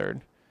what's in the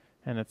third.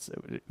 And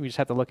we just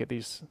have to look at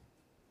these,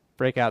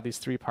 break out these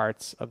 3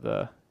 parts of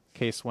the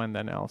case when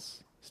then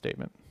else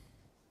statement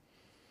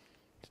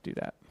to do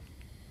that.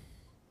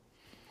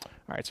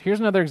 All right, so here's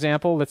another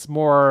example that's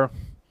more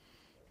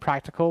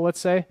practical, let's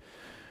say.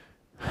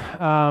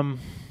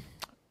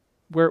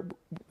 Where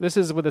this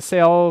is with a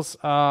sales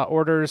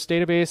orders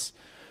database.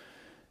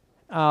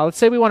 Let's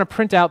say we want to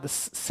print out the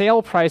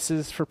sale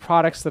prices for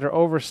products that are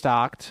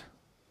overstocked.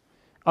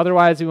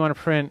 Otherwise, we want to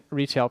print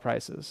retail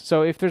prices.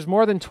 So if there's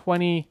more than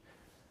 20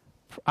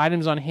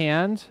 items on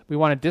hand, we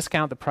want to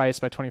discount the price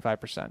by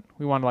 25%.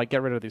 We want to like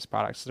get rid of these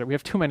products. So we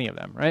have too many of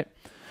them, right?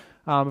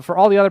 For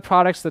all the other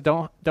products that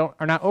are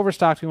not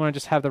overstocked, we want to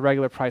just have the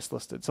regular price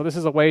listed. So this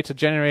is a way to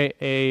generate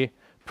a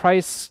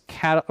price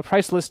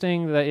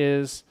listing that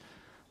is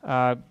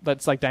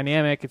that's like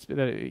dynamic.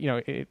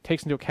 It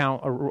takes into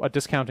account a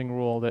discounting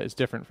rule that is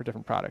different for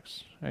different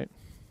products, right?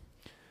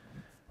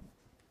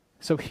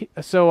 So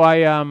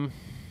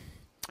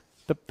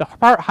the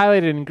part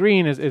highlighted in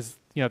green is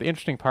the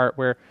interesting part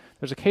where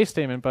there's a case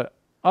statement, but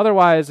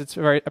otherwise it's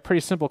a pretty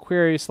simple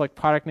query. Select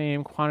product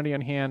name, quantity on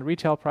hand,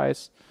 retail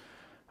price.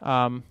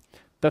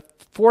 The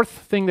fourth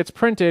thing that's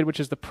printed, which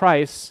is the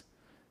price,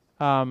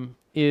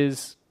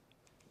 is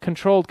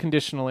controlled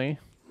conditionally.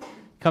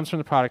 Comes from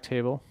the product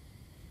table.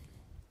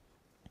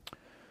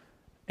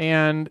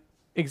 And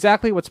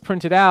exactly what's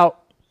printed out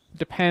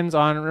depends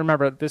on,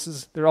 remember,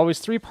 there are always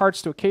 3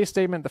 parts to a case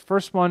statement. The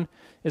first one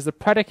is the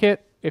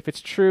predicate. If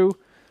it's true,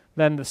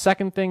 then the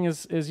second thing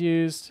is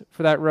used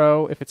for that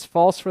row. If it's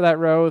false for that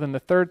row, then the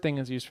third thing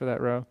is used for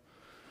that row.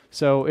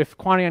 So if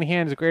quantity on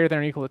hand is greater than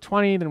or equal to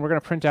 20, then we're going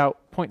to print out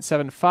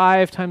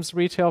 0.75 times the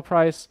retail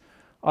price.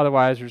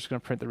 Otherwise, we're just going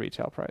to print the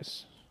retail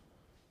price.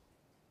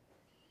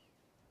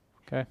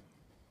 Okay.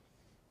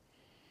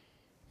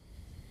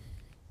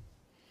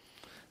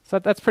 So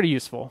that's pretty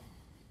useful.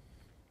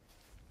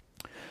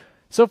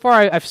 So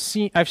far,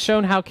 I've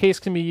shown how case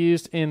can be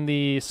used in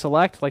the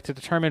select, like to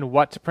determine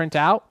what to print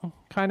out,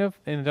 kind of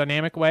in a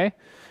dynamic way.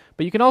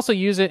 But you can also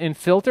use it in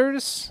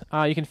filters.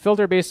 You can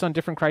filter based on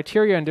different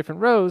criteria and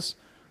different rows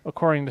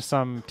according to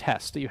some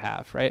test that you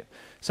have, right?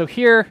 So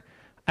here,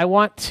 I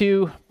want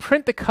to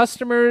print the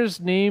customers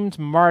named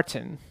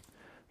Martin.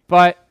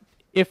 But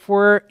if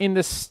we're in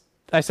this,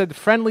 I said the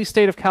friendly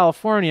state of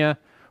California,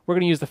 we're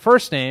going to use the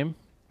first name.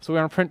 So we're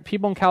going to print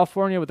people in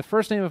California with the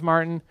first name of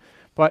Martin.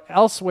 But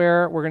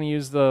elsewhere, we're going to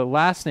use the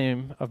last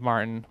name of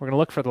Martin. We're going to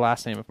look for the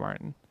last name of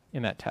Martin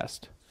in that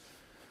test.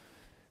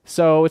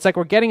 So it's like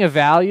we're getting a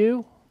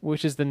value,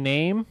 which is the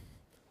name.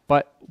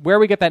 But where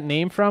we get that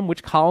name from,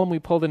 which column we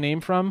pull the name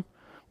from,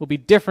 will be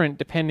different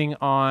depending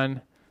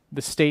on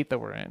the state that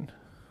we're in.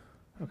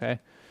 Okay.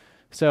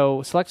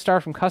 So select star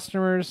from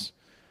customers.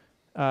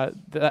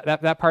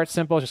 That part's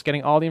simple, just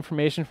getting all the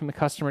information from the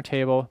customer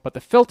table. But the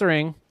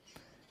filtering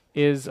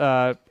is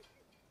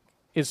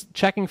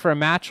checking for a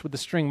match with the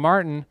string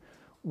Martin.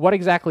 What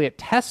exactly it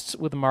tests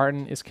with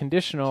Martin is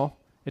conditional.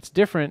 It's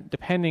different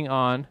depending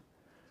on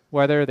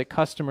whether the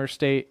customer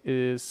state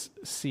is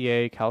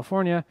CA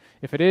California.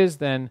 If it is,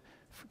 then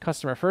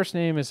customer first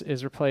name is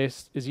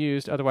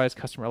used. Otherwise,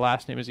 customer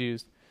last name is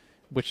used,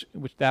 which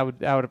that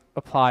would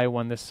apply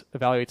when this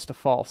evaluates to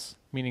false,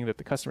 meaning that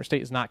the customer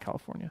state is not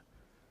California,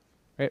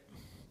 right?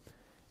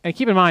 And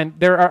keep in mind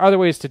there are other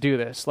ways to do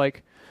this.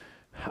 Like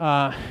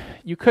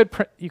you could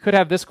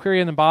have this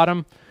query in the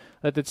bottom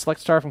that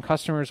select star from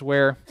customers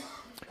where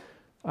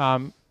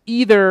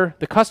either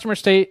the customer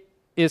state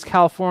is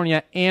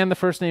California and the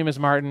first name is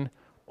Martin,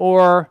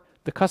 or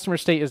the customer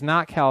state is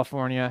not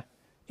California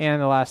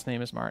and the last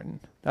name is Martin.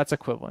 That's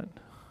equivalent.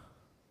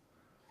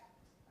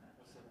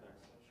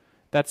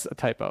 That's a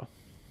typo.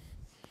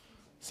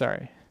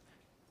 Sorry.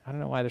 I don't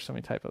know why there's so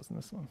many typos in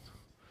this one.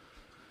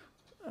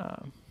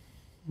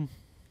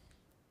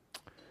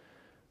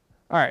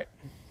 All right.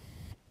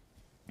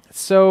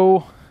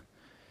 So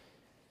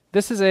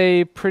this is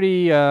a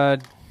pretty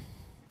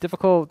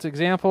difficult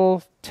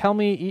example. Tell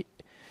me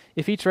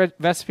if each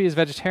recipe is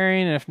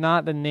vegetarian, and if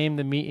not, then name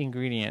the meat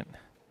ingredient.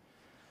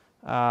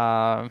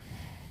 Let's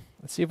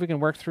see if we can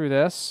work through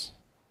this.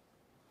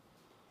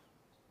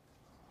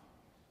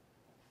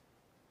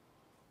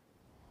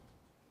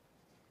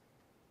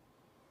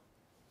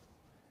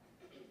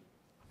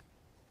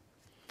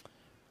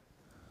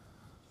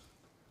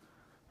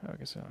 I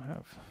guess I don't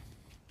have.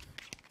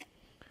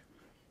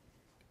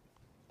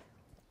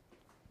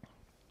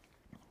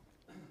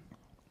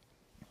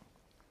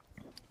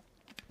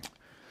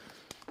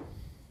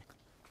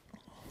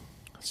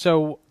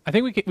 So I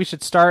think we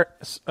should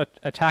start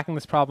attacking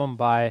this problem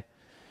by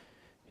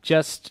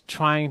just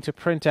trying to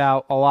print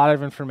out a lot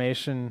of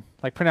information,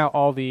 like print out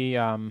all the,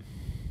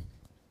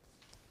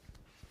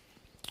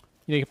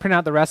 you can print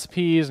out the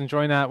recipes and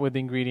join that with the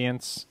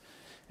ingredients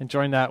and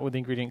join that with the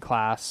ingredient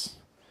class.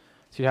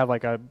 So you have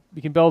like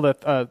you can build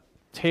a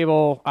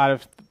table out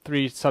of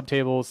 3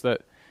 subtables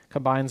that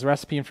combines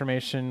recipe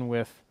information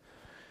with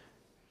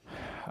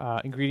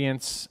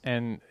ingredients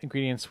and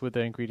ingredients with the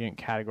ingredient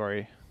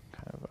category,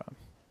 kind of,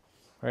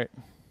 right?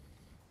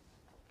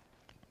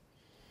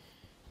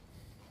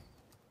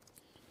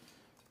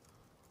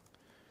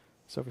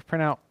 So if we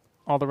print out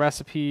all the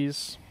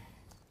recipes,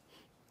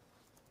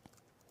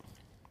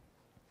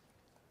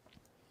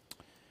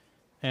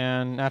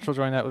 and natural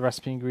join that with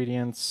recipe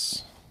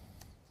ingredients,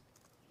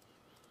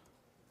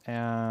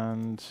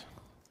 and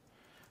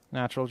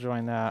natural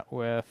join that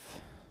with,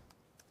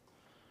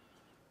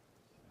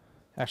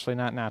 actually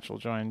not natural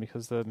join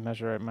because the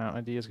measure amount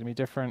ID is going to be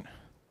different.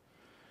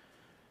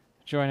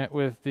 Join it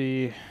with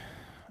the,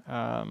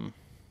 we're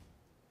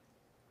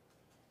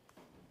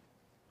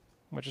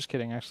just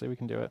kidding, actually we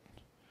can do it.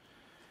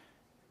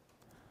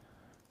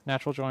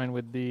 Natural join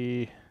with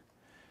the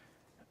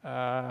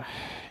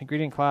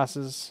ingredient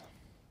classes.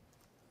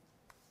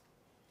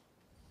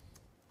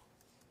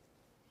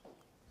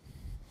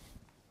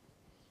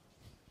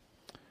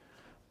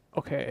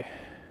 Okay.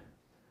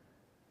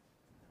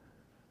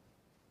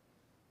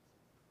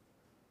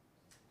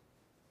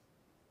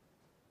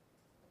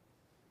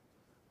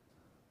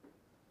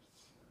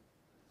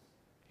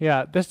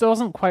 Yeah, this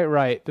wasn't quite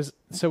right.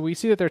 So we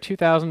see that there are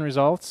 2,000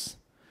 results.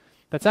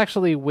 That's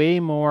actually way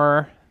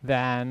more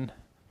than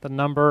the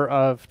number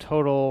of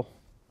total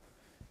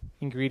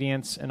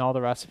ingredients in all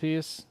the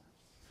recipes.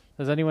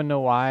 Does anyone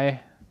know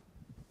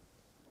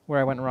where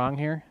I went wrong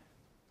here?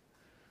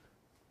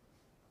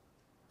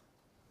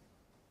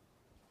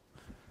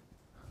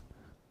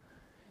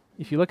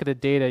 If you look at the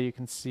data, you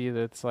can see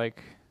that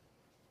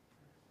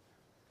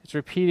it's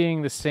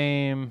repeating the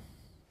same,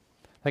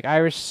 like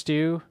Irish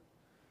stew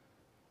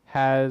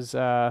has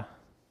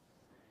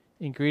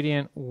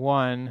ingredient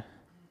 1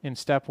 in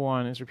step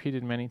 1 is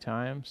repeated many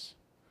times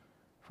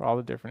for all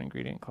the different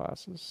ingredient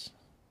classes.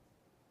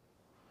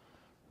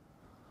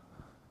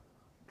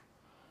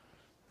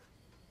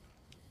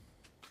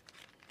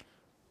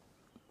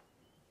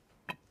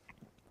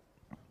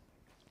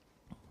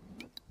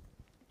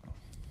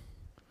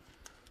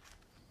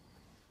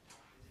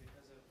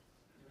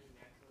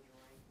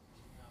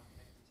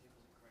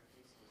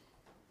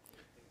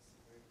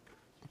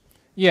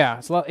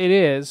 Yeah, it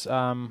is,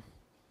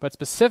 but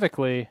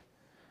specifically,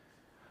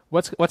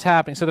 what's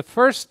happening? So the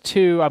first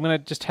 2, I'm going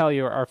to just tell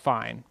you, are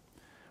fine.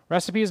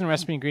 Recipes and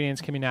recipe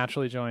ingredients can be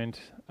naturally joined,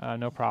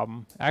 no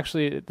problem.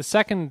 Actually, the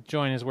second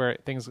join is where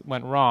things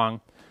went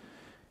wrong,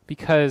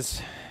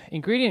 because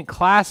ingredient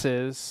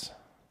classes,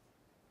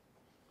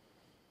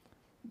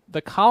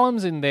 the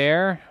columns in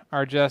there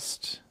are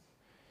just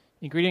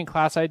ingredient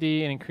class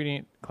ID and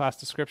ingredient class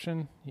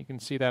description. You can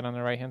see that on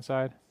the right-hand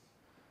side.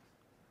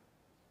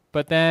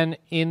 But then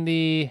in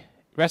the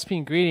recipe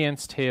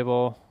ingredients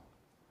table,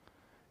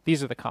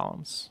 these are the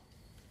columns.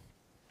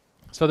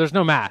 So there's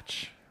no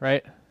match,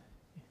 right?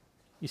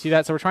 You see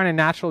that? So we're trying to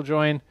natural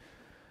join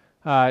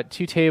 2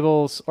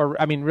 tables, or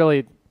I mean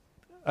really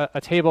a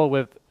table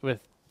with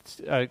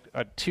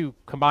 2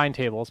 combined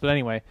tables. But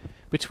anyway,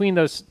 between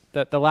those,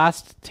 the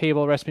last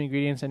table, recipe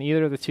ingredients, and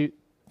either of the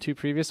two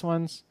previous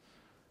ones,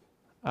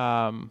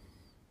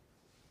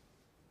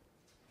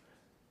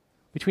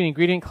 between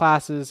ingredient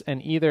classes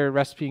and either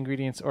recipe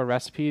ingredients or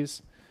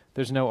recipes,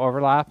 there's no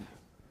overlap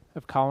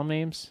of column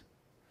names.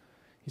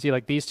 You see,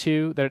 like these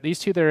two that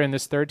are in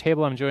this third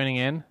table I'm joining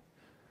in,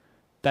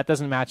 that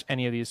doesn't match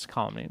any of these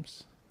column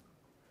names.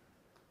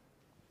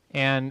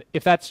 And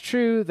if that's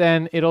true,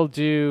 then it'll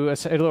do a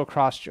little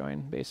cross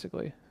join,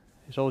 basically.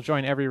 It'll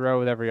join every row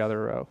with every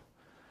other row.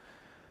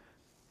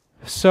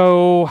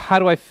 So how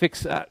do I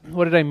fix that?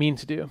 What did I mean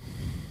to do?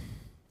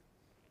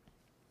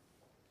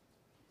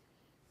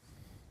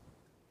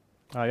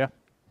 Oh, yeah.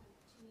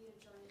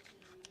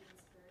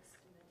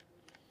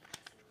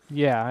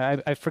 Yeah,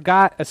 I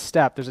forgot a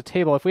step. There's a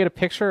table. If we had a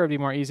picture, it would be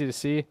more easy to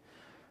see.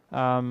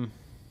 But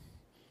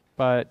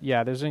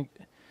yeah, there's a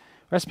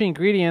recipe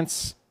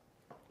ingredients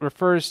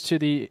refers to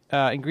the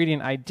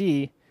ingredient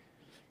ID,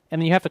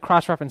 and then you have to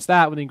cross-reference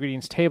that with the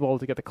ingredients table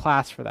to get the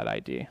class for that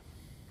ID.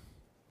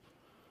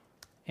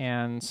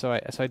 And so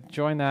I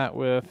join that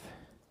with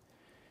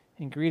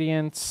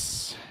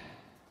ingredients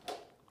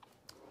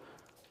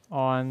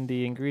on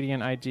the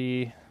ingredient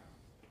ID.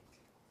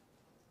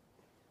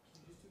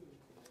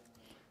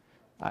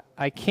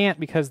 I can't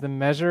because the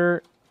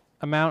measure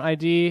amount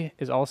ID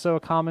is also a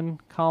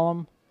common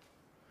column.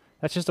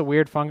 That's just a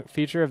weird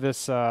feature of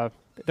this. There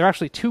are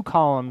actually two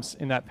columns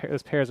in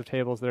those pairs of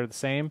tables that are the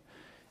same.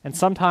 And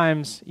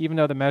sometimes, even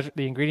though the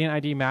ingredient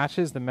ID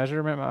matches, the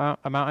measurement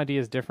amount ID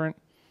is different.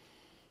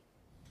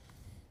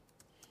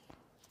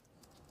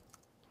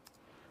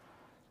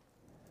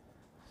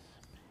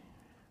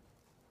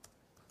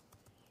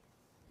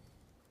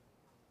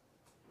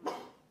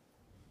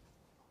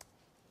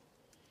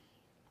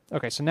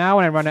 Okay, so now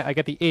when I run it, I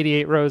get the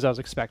 88 rows I was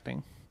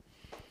expecting.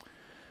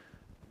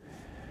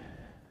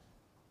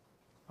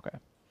 Okay.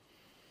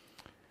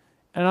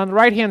 And on the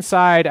right-hand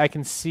side, I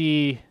can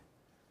see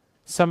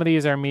some of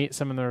these are meat,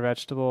 some of them are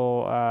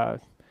vegetable.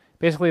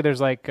 Basically, there's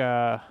like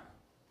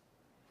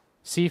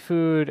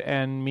seafood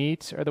and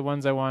meat are the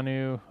ones I want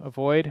to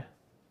avoid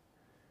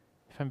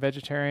if I'm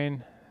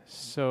vegetarian.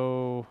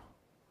 So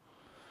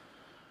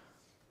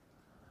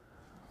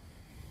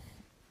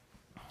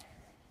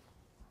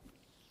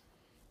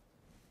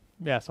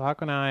yeah, so how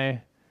can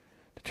I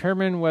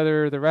determine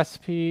whether the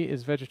recipe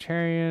is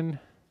vegetarian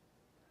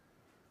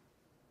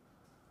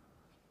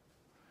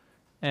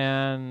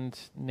and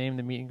name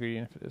the meat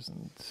ingredient if it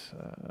isn't?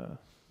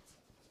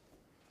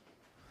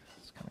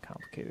 It's kind of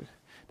complicated.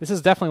 This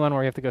is definitely one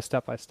where you have to go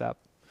step by step.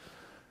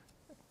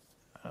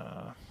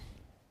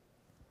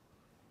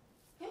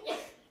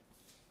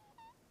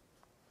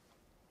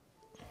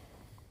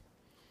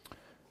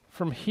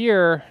 From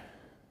here,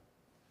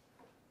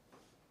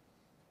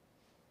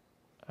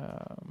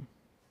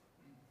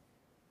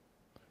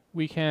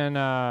 we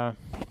can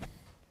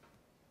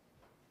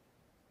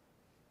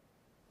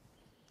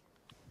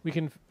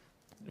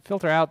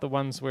filter out the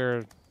ones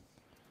where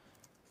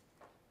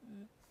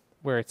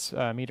it's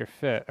meat or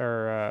fit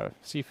or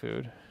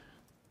seafood.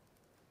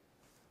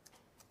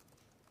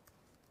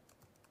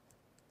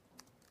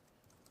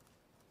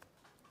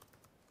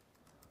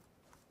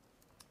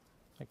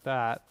 Like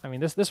that. I mean,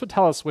 this would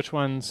tell us which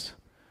ones.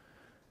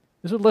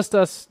 This would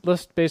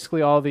list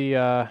basically all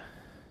the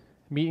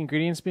meat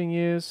ingredients being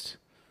used,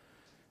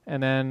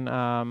 and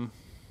then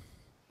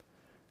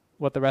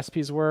what the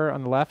recipes were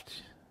on the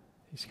left.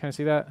 You kind of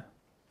see that?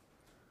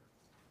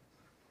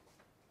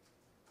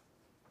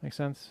 Make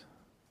sense?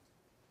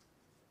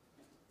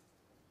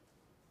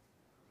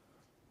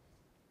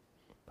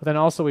 But then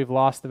also we've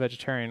lost the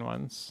vegetarian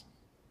ones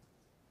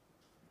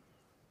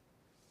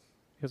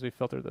because we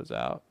filtered those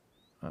out.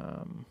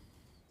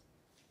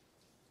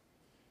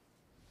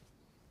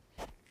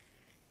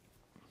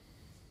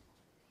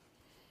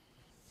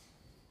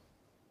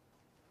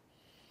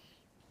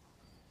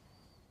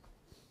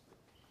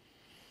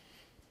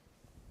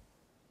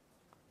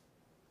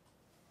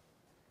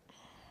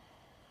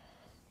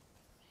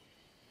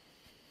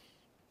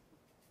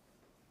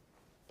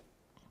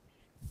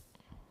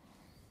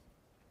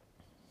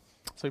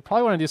 So we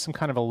probably want to do some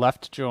kind of a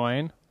left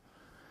join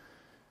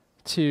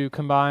to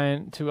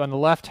combine, to on the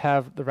left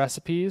have the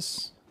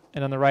recipes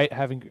and on the right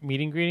having meat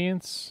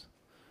ingredients.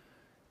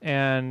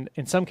 And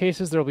in some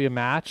cases there will be a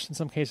match, in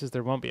some cases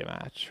there won't be a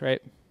match,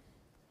 right?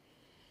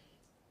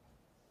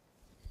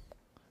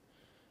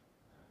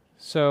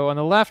 So on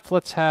the left,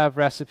 let's have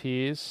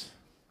recipes.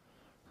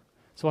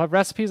 So we'll have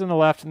recipes on the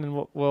left, and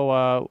then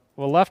we'll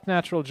left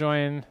natural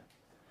join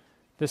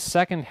the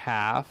second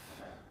half.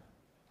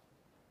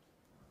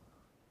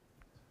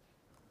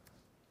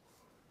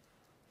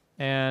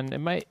 And it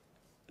might,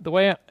 the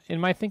way in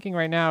my thinking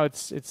right now,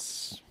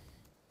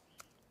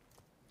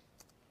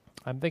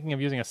 I'm thinking of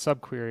using a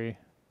subquery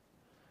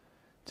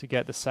to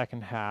get the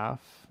second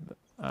half.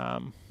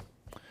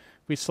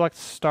 We select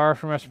star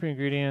from recipe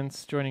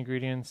ingredients, join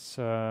ingredients,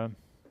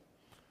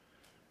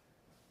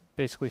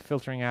 basically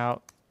filtering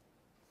out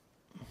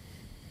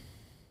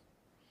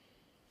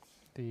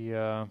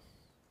the.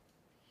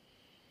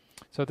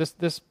 So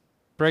this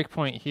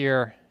breakpoint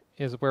here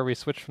is where we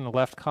switch from the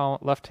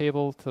left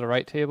table to the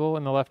right table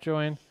in the left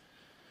join.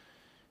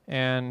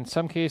 And in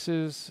some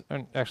cases,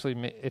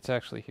 actually, it's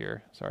actually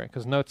here. Sorry,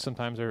 because notes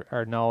sometimes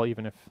are null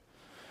even if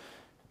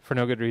for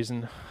no good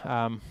reason.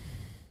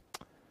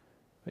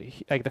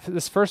 Like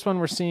this first one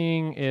we're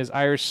seeing is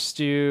Irish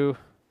stew,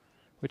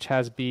 which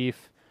has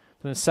beef.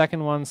 Then the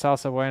second one,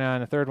 salsa buena,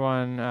 and the third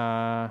one,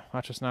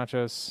 machos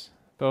nachos.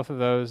 Both of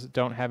those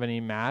don't have any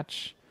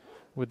match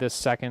with this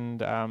second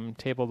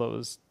table that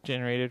was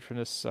generated from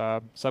this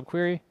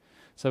subquery.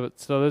 So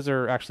those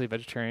are actually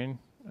vegetarian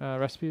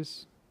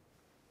recipes,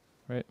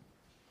 right?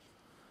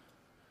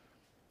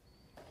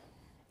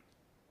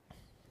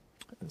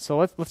 So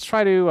let's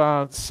try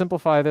to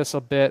simplify this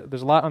a bit.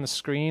 There's a lot on the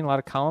screen, a lot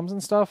of columns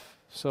and stuff.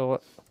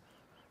 So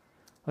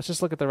let's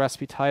just look at the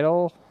recipe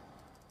title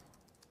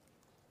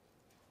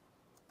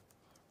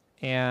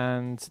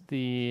and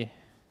the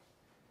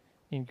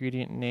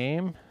ingredient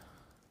name.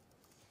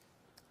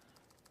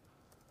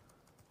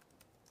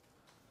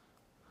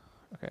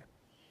 Okay.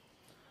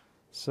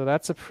 So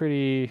that's a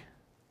pretty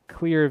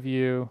clear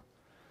view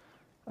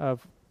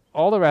of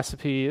all the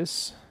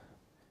recipes.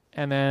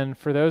 And then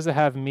for those that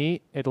have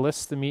meat, it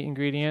lists the meat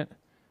ingredient.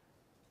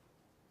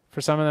 For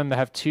some of them that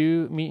have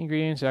 2 meat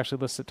ingredients, it actually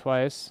lists it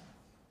twice.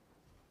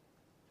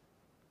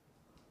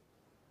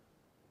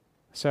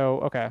 So,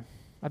 okay.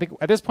 I think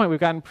at this point we've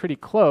gotten pretty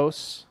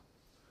close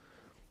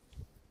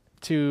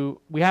to,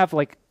 we have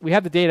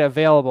the data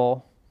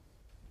available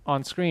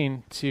on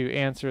screen to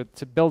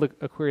build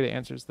a query that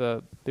answers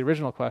the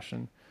original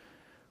question,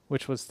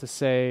 which was to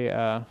say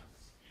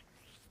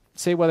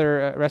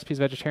whether a recipe is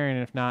vegetarian,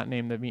 and if not,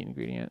 name the meat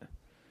ingredient.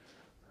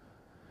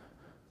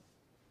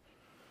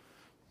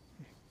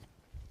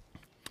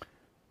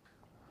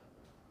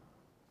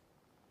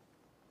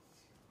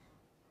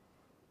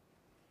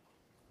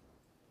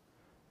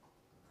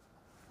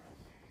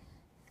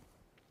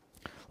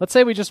 Let's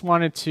say we just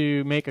wanted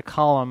to make a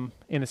column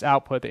in this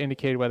output that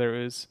indicated whether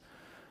it was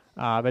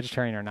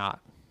vegetarian or not.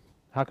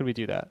 How could we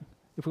do that?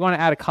 If we want to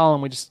add a column,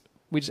 we just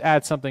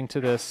add something to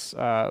this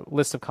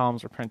list of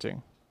columns we're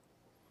printing.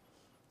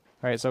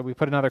 Right, so we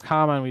put another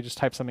comma and we just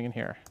type something in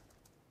here.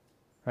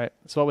 Right,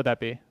 so what would that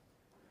be?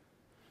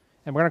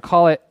 And we're going to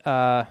call it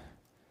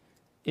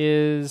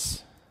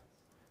is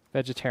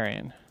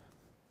vegetarian.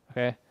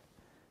 Okay,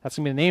 that's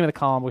going to be the name of the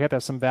column. We have to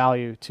have some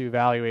value to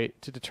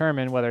evaluate to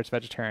determine whether it's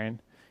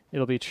vegetarian.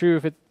 It'll be true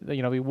if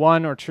it'll be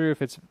 1 or true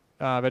if it's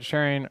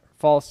vegetarian,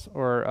 false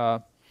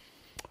or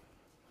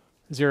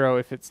 0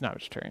 if it's not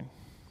vegetarian.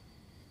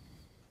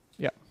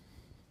 Yeah. Is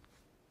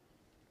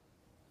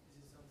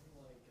it something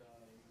like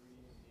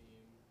ingredient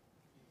name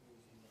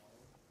equals null?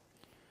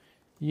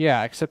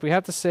 Yeah, except we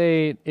have to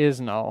say is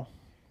null.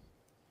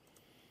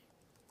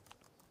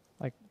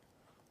 Like,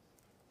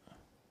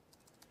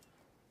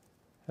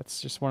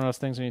 that's just one of those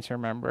things we need to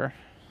remember.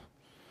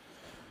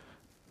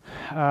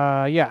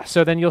 Yeah,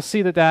 so then you'll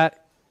see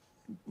that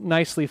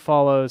nicely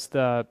follows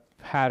the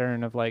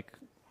pattern of like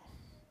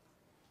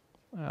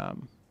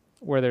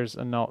where there's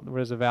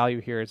a value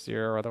here, it's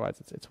 0, or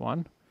otherwise it's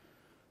 1.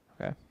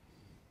 Okay,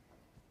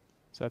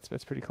 so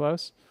that's pretty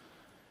close.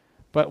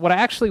 But what I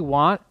actually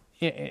want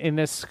in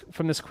this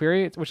from this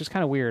query, which is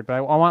kind of weird, but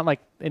I want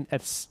like an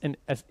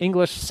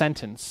English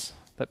sentence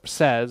that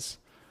says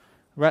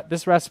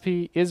this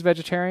recipe is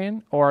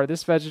vegetarian, or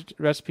this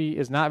recipe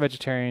is not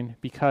vegetarian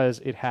because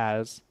it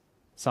has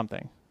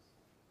something.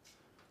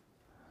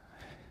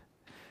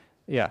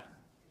 Yeah.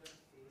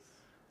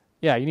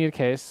 Yeah, you need a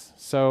case.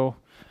 So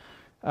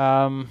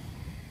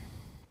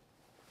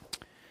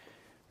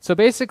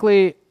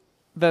basically,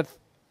 this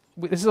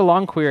is a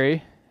long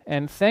query,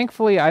 and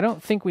thankfully I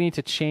don't think we need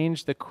to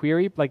change the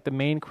query, like the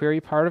main query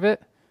part of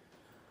it,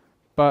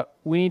 but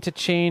we need to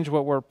change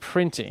what we're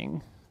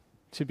printing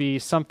to be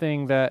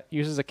something that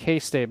uses a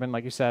case statement,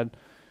 like you said,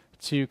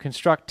 to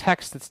construct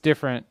text that's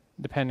different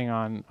depending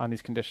on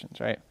these conditions,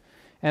 right?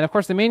 And of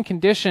course, the main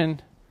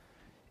condition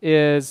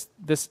is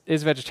this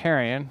is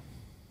vegetarian.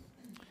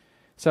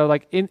 So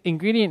like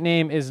ingredient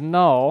name is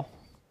null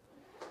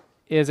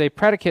is a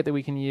predicate that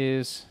we can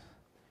use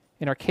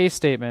in our case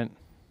statement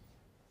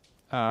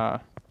to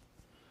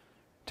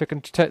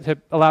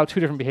allow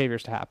 2 different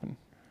behaviors to happen,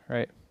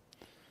 right?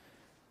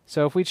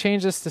 So if we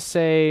change this to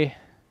say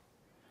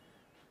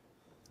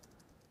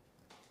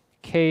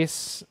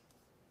case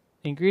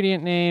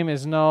ingredient name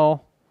is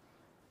null,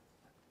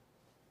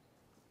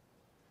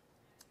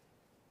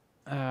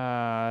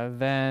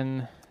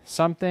 then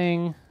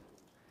something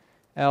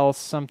else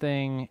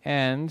something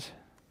end.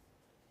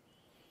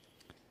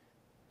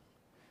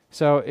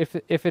 So if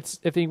the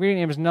ingredient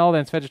name is null,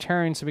 then it's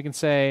vegetarian. So we can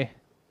say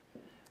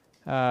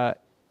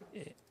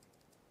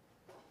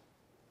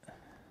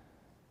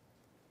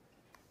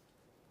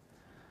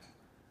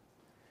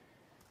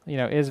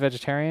is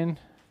vegetarian.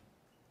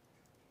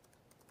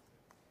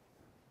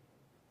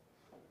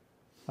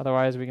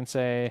 Otherwise, we can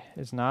say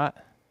is not.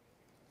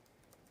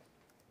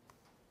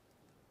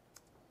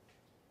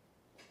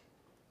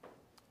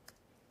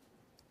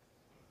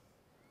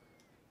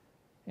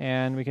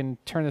 And we can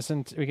turn this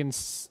into, we can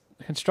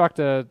construct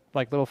a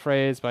little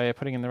phrase by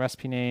putting in the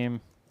recipe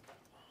name,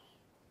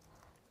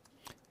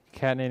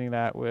 concatenating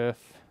that with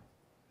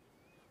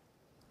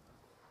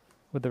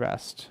the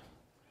rest.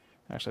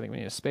 Actually, I think we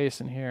need a space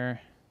in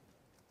here.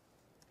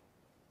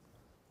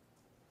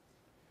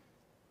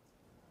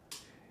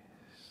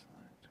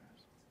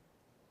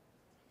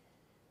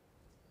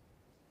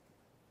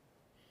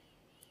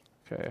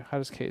 Okay, how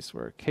does case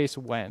work? Case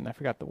when. I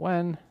forgot the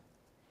when.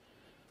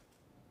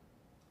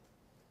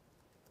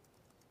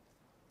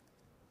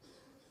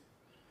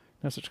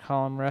 No such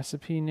column.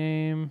 Recipe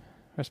name.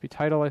 Recipe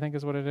title, I think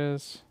is what it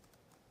is.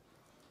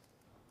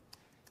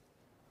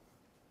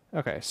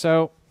 Okay,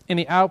 so in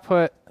the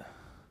output,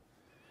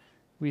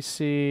 we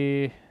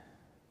see,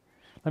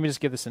 let me just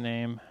give this a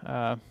name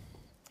to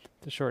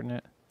shorten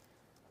it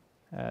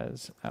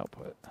as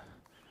output.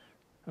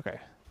 Okay,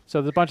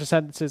 so there's a bunch of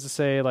sentences to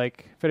say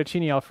like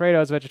fettuccine alfredo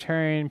is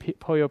vegetarian,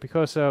 pollo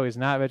picoso is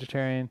not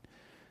vegetarian,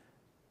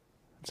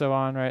 and so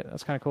on, right?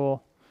 That's kind of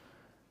cool.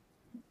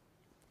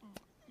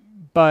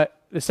 But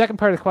the second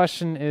part of the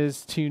question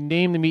is to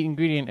name the meat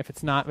ingredient if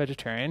it's not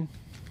vegetarian.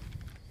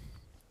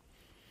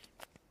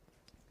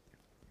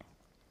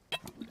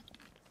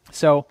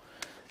 So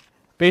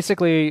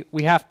basically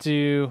we have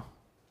to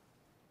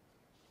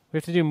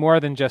do more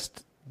than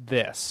just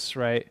this,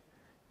 right?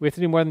 We have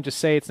to do more than just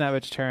say it's not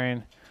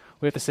vegetarian.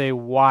 We have to say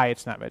why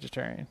it's not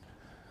vegetarian.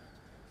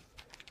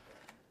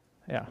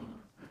 Yeah.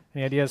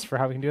 Any ideas for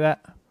how we can do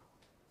that?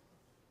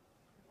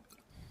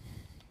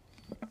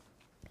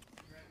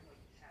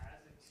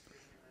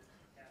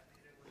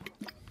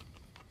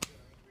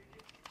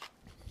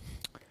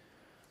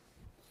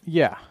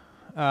 Yeah.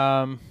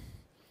 How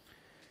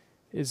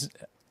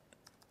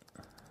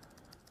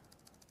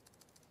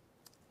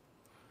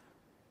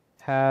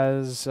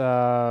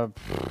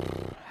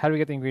do we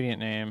get the ingredient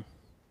name?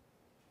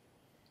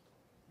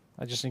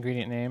 Just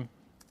ingredient name.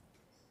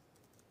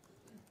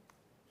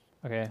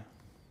 Okay.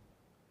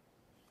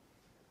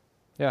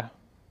 Yeah,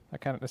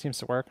 that seems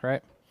to work,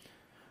 right?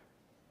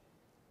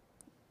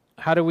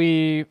 How do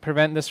we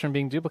prevent this from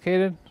being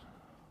duplicated?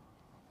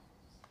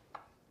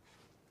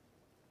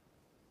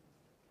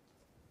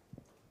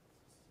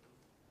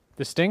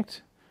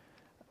 Distinct?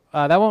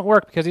 That won't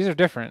work because these are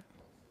different.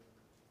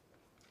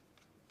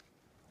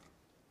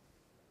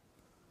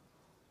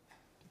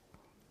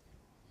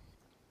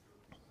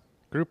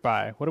 Group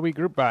by. What do we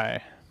group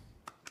by?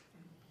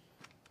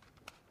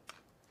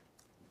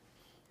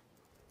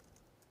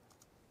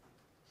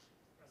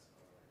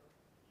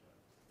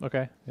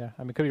 Okay, yeah.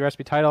 I mean, it could be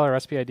recipe title or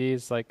recipe ID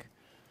is like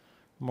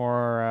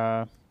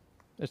more,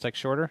 it's like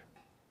shorter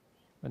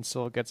and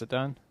still gets it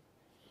done.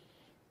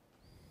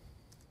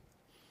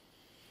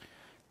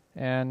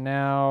 And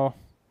now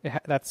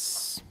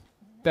that's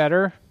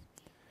better.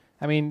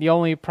 I mean, the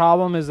only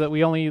problem is that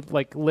we only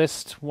like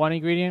list one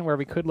ingredient where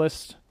we could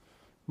list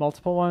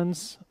multiple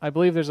ones. I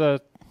believe I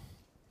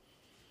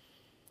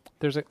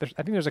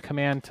think there's a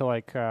command to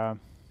like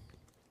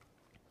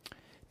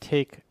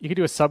you could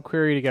do a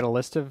subquery to get a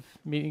list of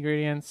meat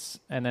ingredients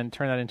and then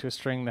turn that into a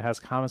string that has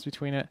commas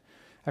between it.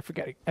 I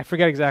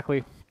forget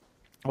exactly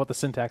what the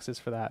syntax is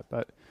for that,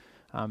 but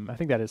I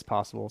think that is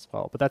possible as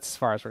well. But that's as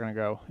far as we're going to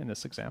go in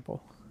this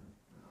example.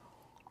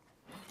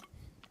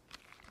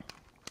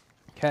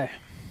 Okay.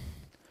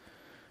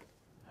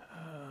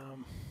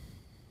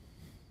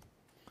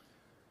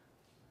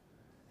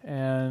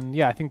 And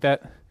yeah, I think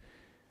that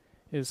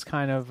is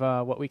kind of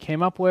what we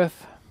came up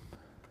with.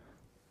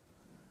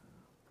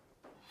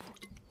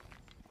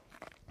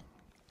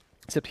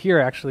 Except here,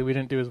 actually, we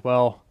didn't do as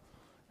well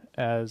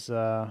as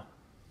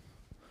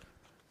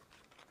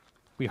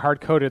we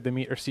hard-coded the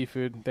meat or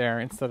seafood there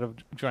instead of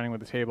joining with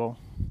the table.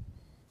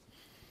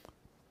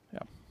 Yeah.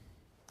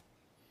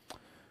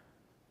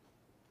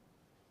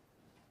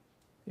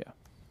 Yeah.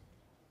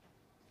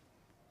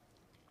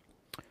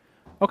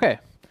 Okay.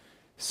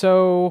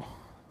 So,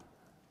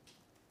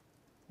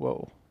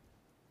 whoa.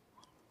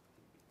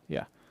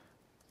 Yeah.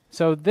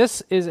 So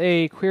this is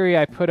a query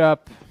I put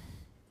up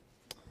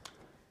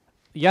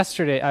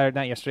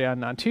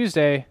on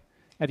Tuesday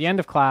at the end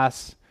of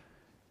class.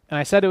 And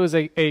I said it was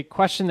a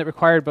question that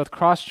required both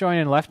cross join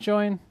and left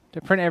join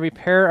to print every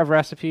pair of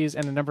recipes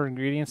and the number of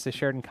ingredients they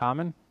shared in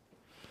common.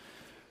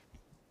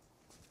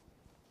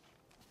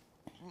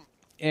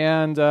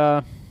 And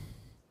I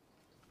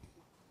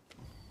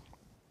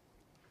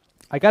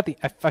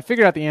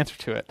figured out the answer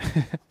to it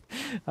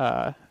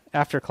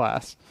after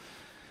class.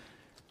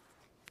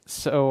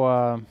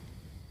 So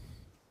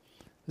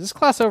is this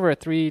class over at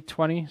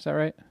 3:20? Is that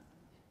right?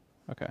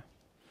 Okay.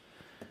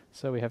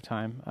 So we have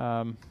time.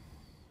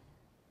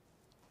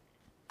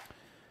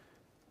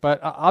 But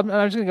I'm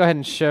just going to go ahead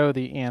and show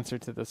the answer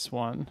to this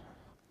one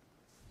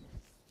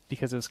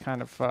because it was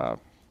kind of a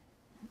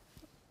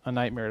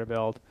nightmare to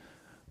build.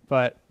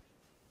 But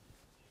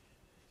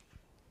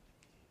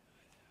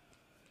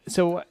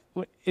so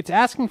it's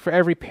asking for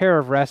every pair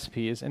of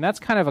recipes, and that's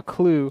kind of a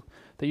clue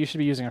that you should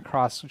be using a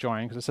cross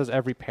join because it says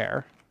every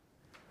pair.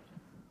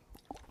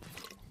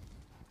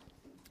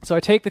 So I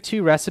take the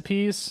two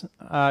recipes,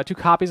 two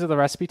copies of the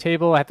recipe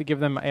table. I have to give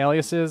them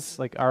aliases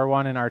like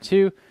R1 and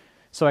R2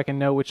 so I can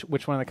know which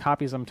one of the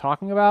copies I'm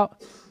talking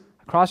about.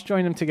 Cross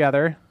join them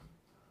together.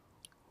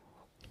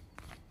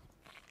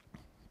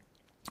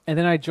 And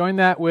then I join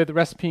that with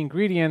recipe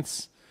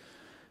ingredients,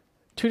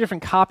 two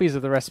different copies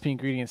of the recipe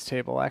ingredients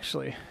table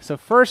actually. So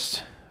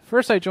first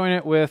I join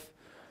it with,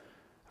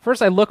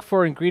 first I look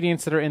for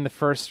ingredients that are in the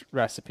first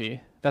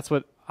recipe. That's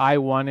what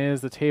I1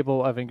 is, the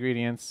table of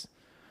ingredients.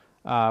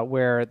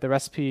 Where the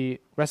recipe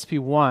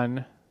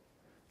 1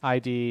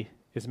 ID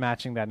is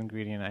matching that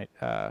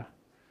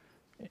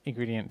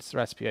ingredient's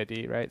recipe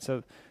ID, right?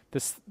 So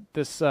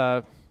this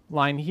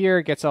line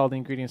here gets all the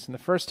ingredients in the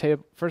first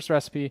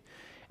recipe,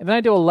 And then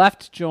I do a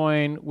left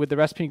join with the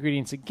recipe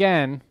ingredients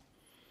again,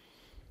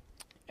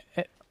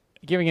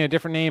 giving it a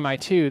different name,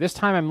 I2. This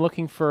time I'm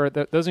looking for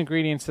those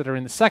ingredients that are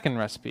in the second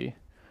recipe.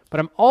 But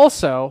I'm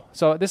also,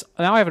 so this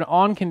now I have an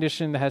on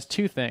condition that has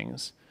two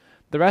things.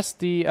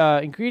 The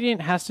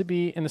ingredient has to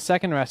be in the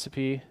second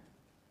recipe.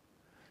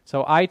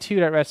 So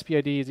I2.recipe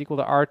ID is equal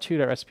to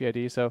R2.recipe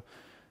ID. So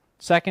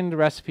second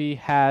recipe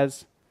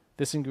has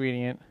this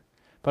ingredient,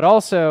 but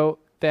also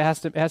it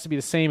has to be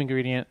the same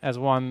ingredient as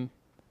one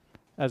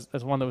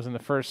that was in the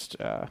first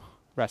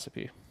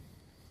recipe.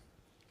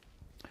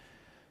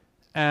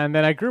 And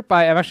then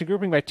I'm actually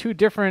grouping by two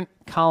different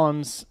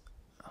columns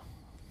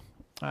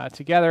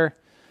together.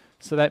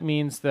 So that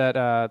means that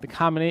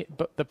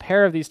the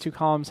pair of these two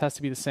columns has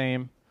to be the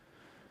same,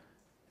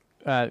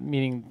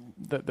 meaning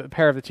the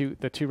pair of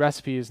the two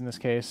recipes in this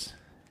case.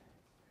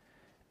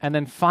 And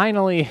then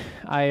finally,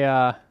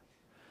 the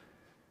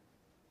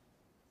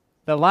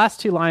last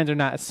two lines are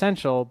not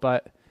essential,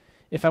 but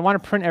if I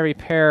want to print every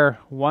pair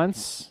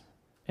once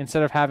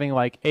instead of having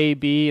like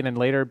AB and then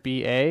later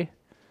BA,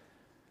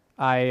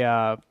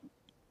 I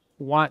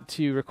want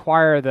to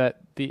require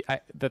that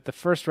the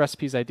first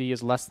recipe's ID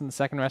is less than the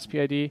second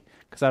recipe ID,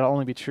 because that'll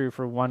only be true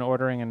for one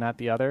ordering and not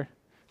the other.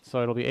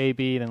 So it'll be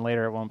AB, and then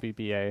later it won't be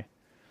BA.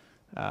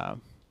 And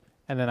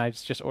then I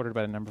just ordered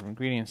by the number of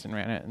ingredients and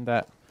ran it, and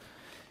that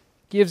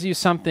gives you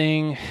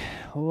something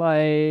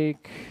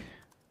like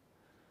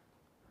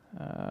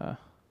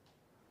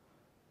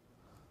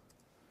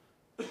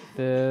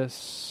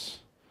this.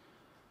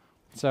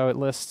 So it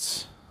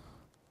lists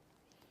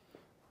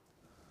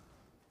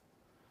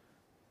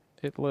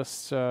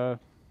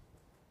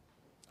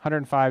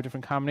 105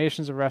 different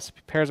combinations of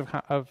pairs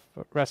of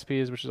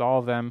recipes, which is all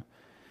of them.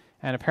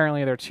 And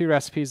apparently there are two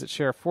recipes that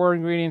share 4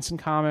 ingredients in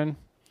common.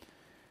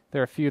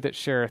 There are a few that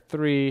share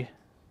 3,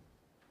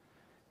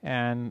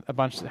 and a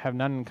bunch that have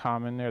none in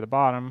common near the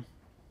bottom,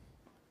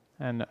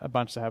 and a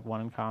bunch that have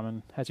 1 in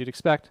common, as you'd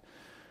expect.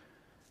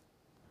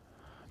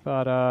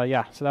 But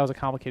yeah, so that was a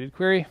complicated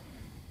query.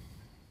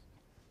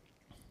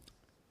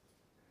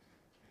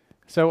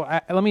 So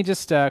let me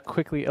just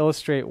quickly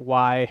illustrate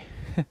why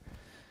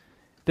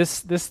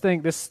this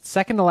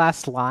second to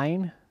last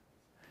line.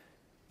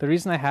 The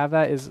reason I have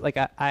that is like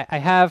I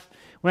have,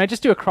 when I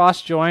just do a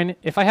cross join,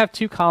 if I have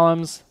two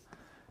columns,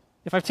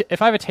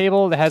 if I have a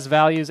table that has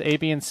values A,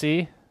 B, and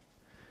C,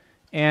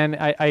 and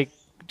I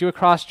do a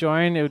cross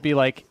join, it would be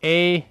like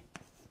A,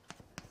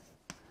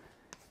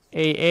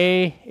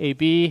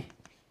 B,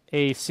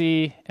 A,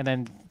 C, and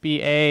then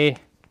B, A,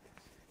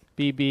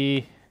 B,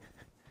 B,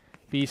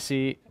 B,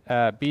 C,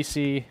 B,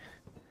 C,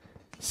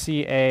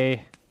 C,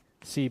 A,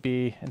 C,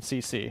 B, and C,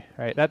 C.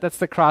 Right? That's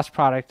the cross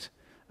product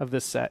of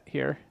this set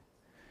here.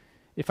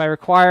 If I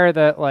require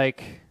that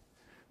like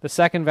the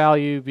second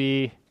value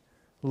be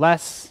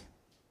less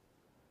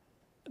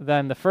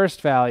than the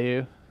first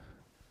value,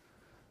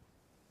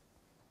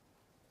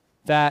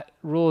 that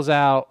rules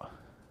out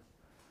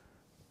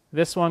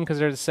this one because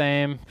they're the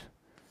same,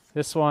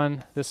 this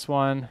one,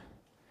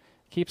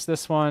 keeps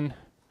this one,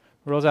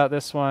 rules out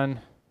this one,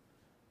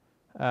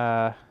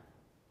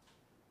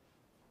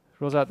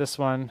 rules out this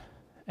one,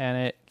 and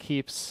it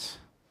keeps,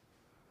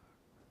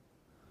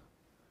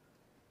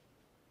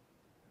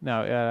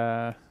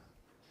 it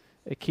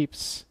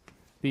keeps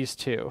these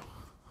two.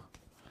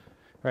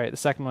 Right, the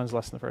second one's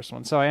less than the first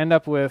one. So I end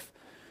up with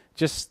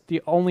just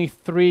the only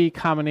 3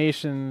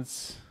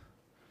 combinations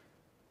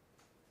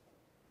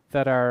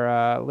that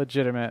are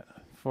legitimate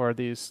for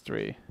these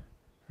 3,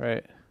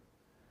 right?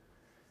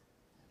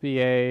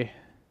 BA,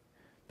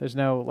 there's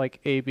no like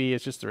AB,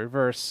 it's just the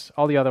reverse.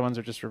 All the other ones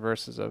are just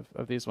reverses of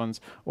these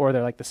ones, or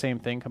they're like the same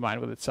thing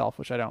combined with itself,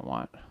 which I don't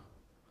want.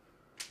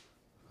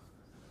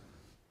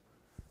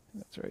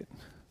 That's right.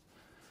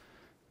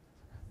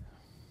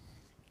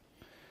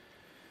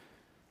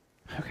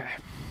 Okay.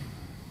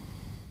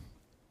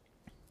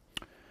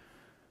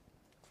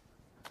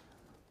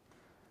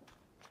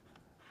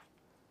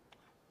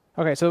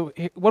 Okay, so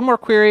one more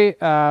query.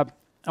 I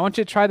want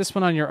you to try this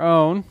one on your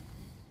own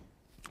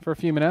for a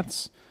few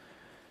minutes.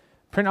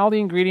 Print all the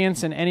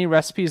ingredients and any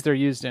recipes they're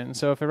used in.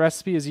 So if a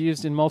recipe is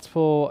used in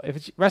multiple,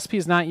 if a recipe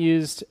is not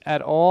used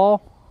at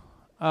all,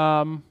 if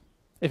an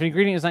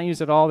ingredient is not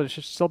used at all, then it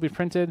should still be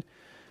printed.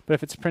 But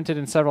if it's printed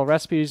in several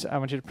recipes, I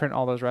want you to print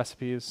all those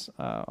recipes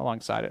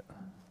alongside it.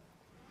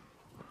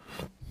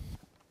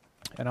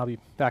 And I'll be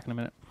back in a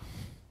minute.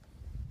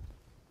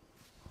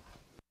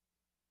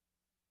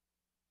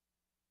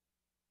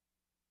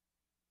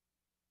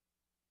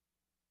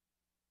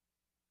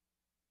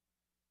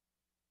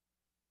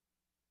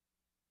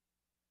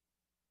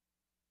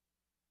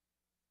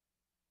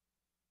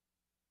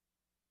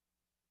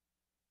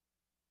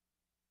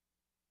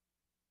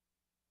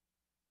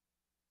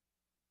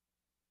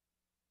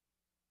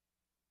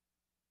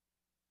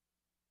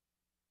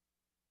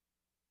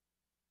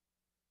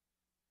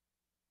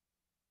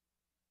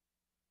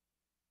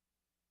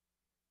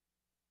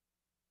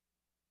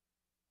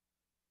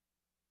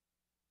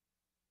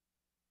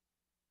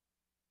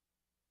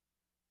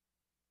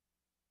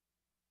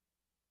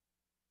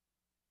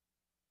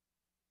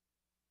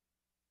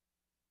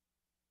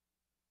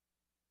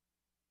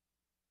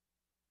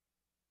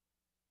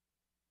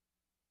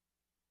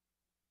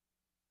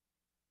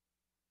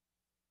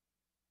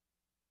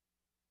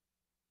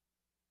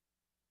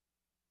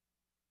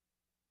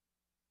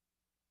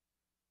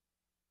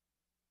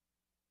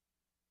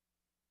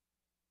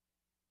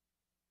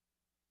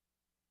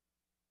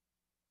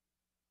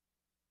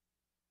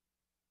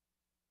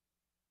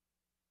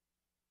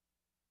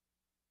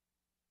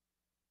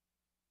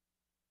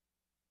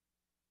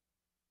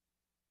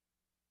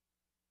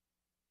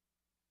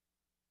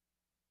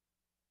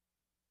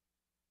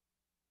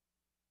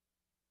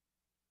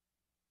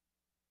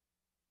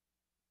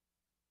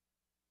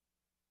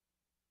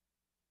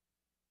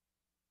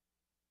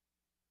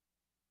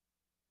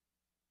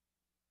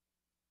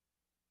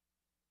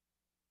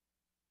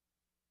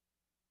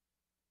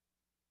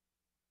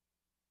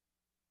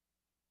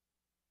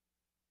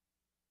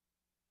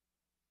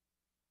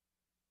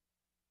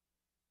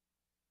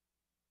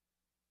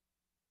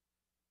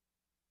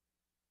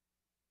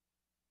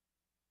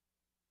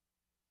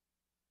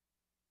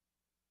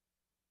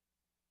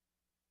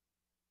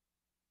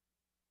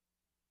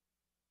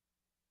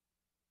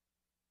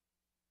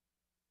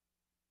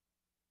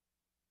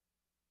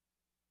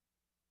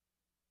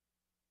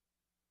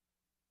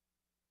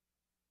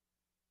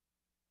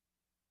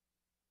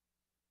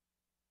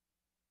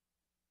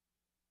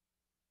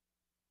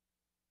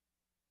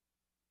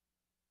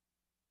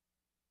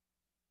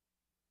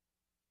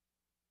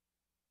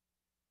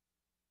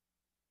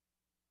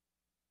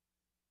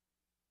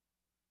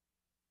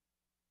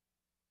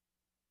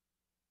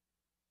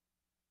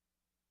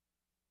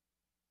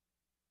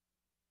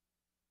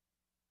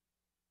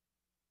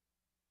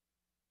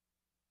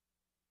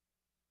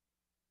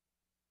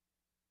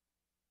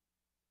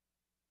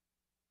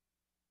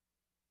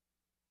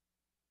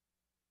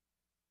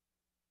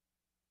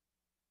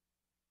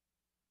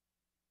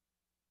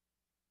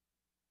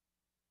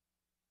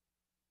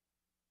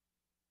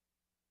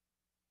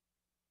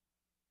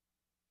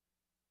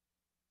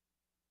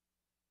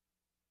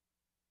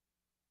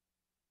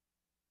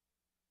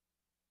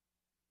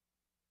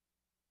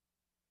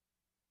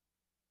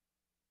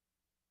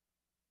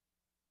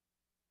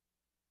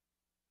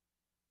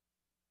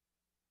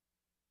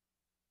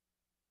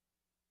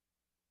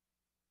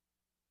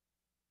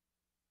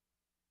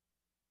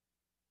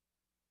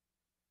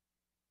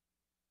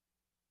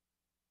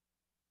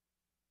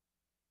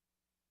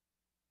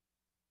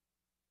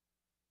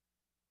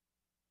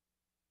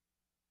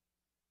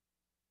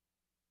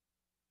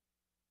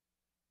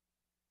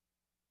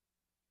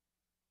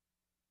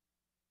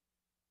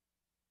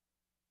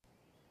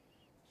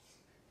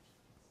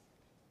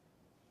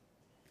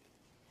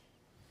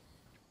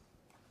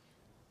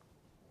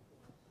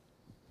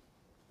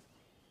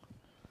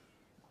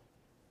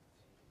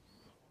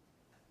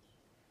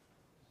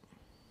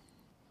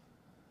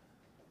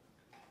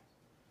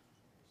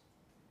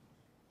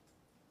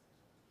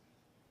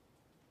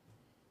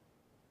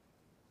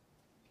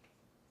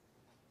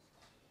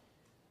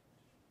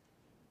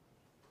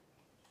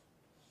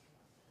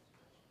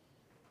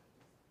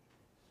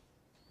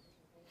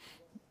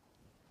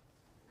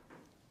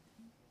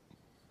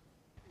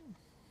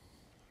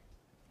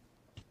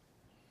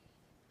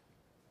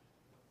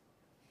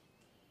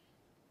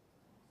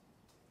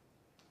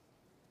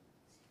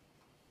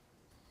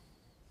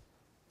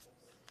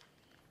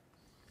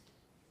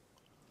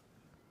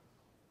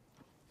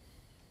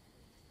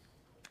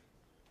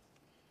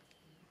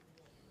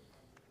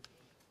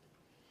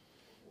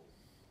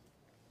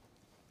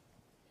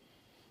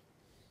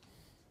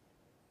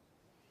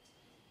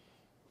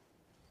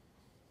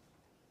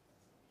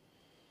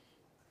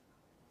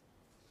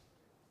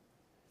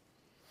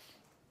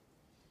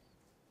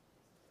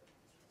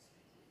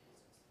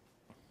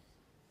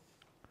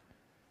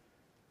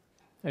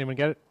 Anyone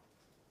get it?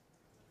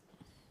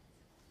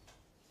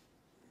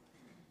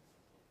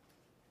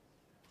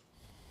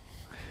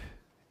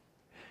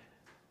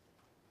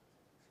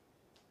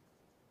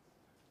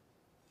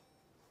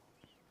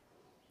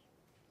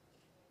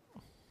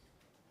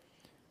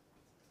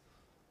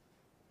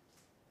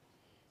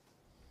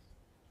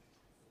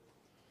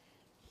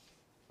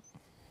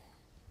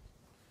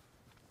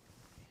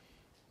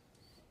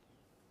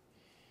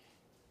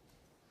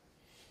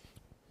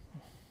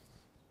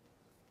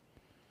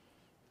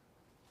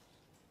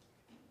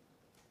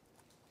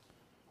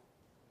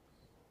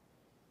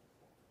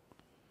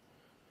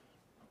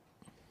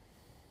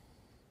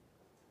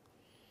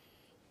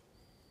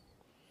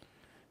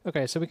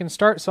 Okay, so we can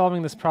start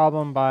solving this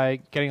problem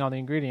by getting all the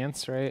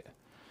ingredients, right?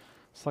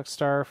 Select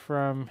star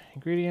from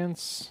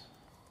ingredients.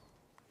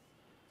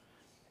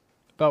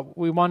 But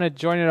we want to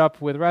join it up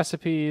with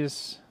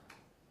recipes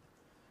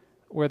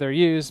where they're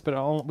used, but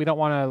we don't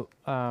want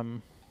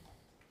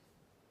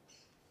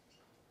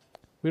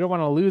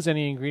to lose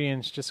any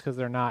ingredients just because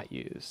they're not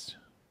used.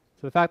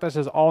 So the fact that it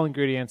says all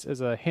ingredients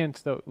is a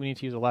hint that we need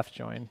to use a left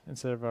join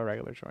instead of a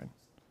regular join.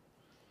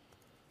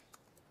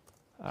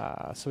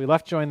 So we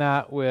left join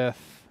that with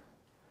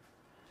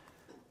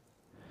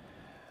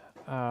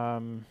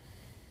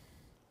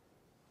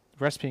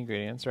recipe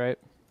ingredients, right?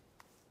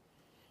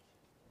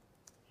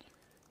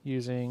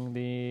 Using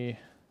the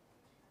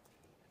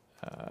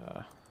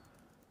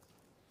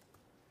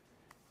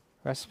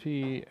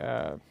recipe,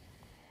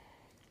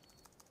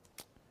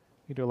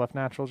 we do a left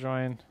natural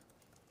join.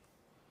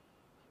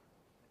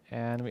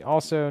 And we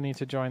also need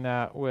to join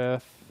that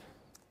with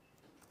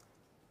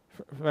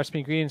recipe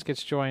ingredients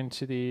gets joined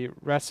to the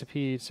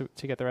recipe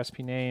to get the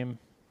recipe name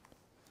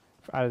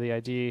out of the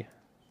ID.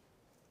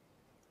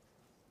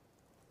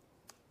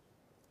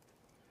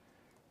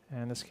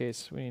 And in this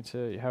case, we need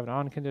to have an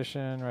on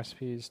condition,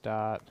 recipes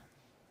dot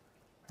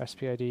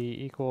recipe ID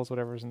equals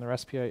whatever's in the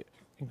recipe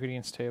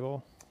ingredients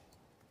table.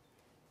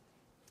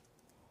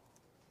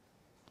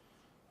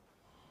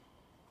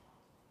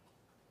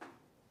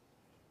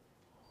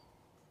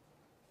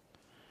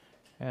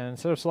 And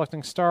instead of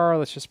selecting star,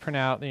 let's just print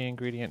out the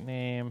ingredient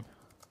name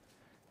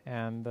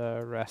and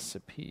the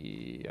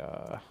recipe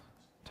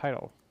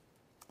title.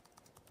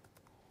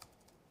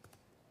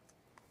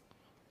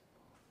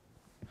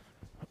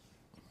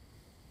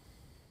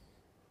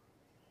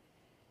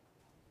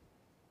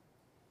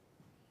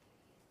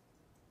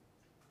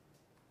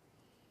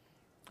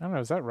 I don't know,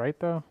 is that right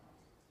though?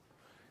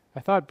 I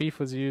thought beef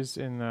was used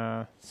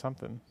in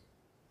something.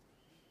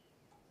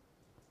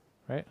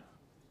 Right?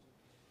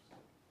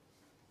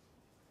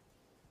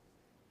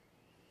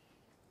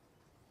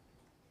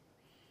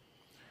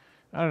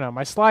 I don't know.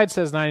 My slide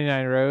says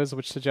 99 rows,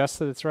 which suggests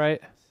that it's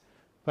right.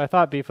 But I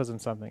thought beef was in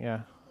something,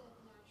 yeah.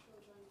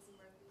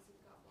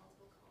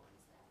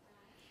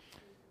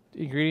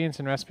 Ingredients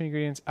and recipe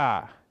ingredients.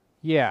 Ah,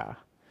 yeah.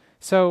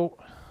 So,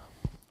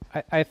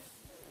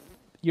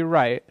 you're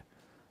right.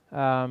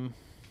 I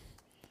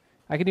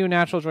can do a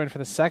natural join for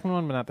the second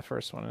one, but not the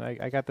first one.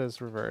 And I got those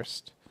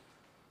reversed.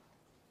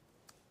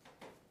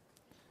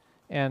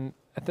 And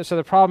so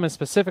the problem is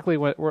specifically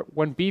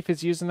when beef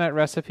is used in that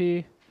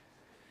recipe,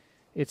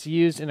 it's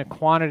used in a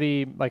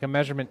quantity, like a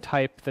measurement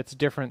type, that's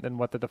different than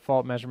what the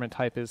default measurement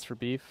type is for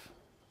beef.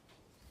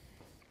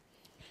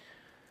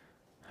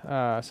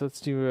 So let's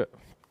do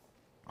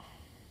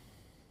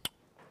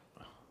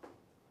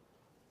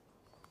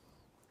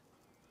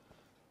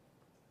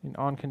an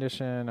on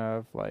condition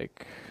of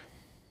like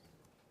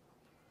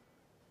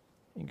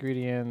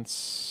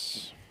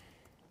ingredients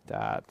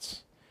dot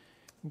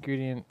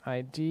ingredient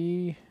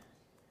ID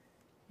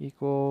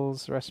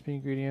equals recipe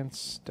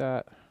ingredients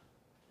dot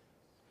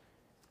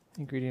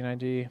ingredient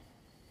ID.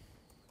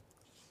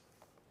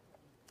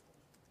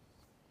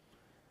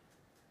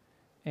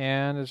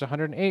 And there's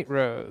 108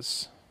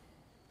 rows.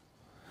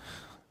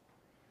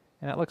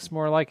 And that looks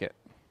more like it.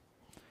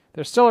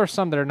 There still are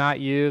some that are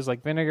not used,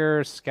 like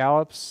vinegar,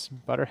 scallops,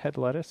 butterhead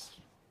lettuce.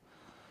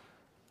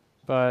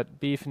 But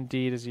beef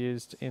indeed is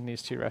used in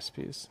these two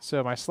recipes.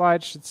 So my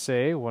slide should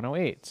say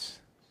 108.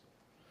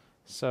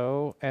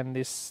 So, and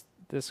this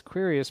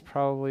query is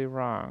probably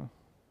wrong.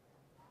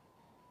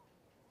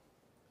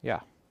 Yeah.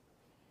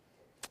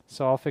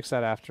 So I'll fix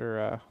that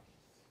after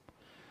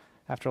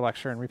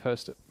lecture and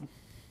repost it.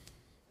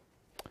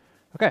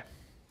 Okay.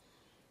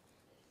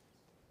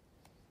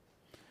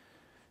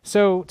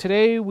 So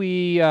today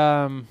we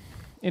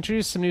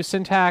introduced some new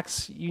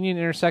syntax, union,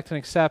 intersect, and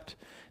except.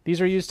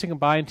 These are used to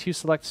combine two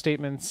select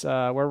statements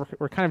where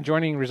we're kind of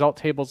joining result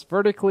tables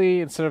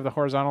vertically instead of the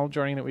horizontal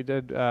joining that we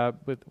did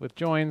with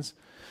joins.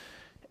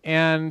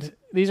 And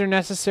these are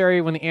necessary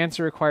when the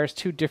answer requires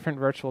two different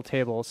virtual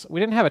tables. We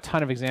didn't have a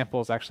ton of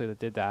examples actually that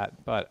did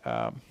that, but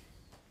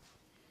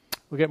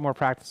we'll get more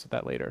practice with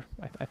that later,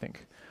 I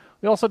think.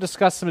 We also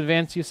discussed some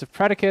advanced use of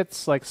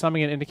predicates, like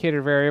summing an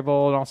indicator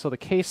variable, and also the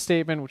case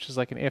statement, which is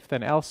like an if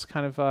then else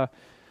kind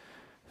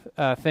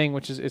of thing,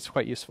 which is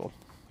quite useful.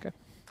 Okay,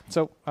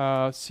 so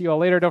see you all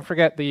later. Don't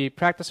forget the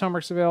practice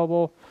homework's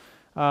available.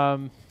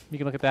 You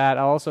can look at that.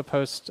 I'll also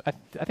post, I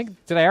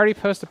think, did I already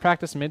post the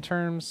practice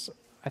midterms?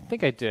 I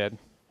think I did.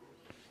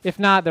 If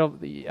not,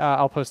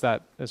 I'll post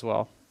that as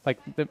well. Like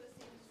the.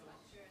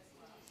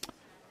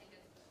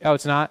 Oh,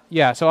 it's not?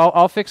 Yeah, so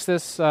I'll fix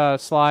this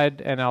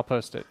slide and I'll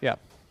post it. Yeah.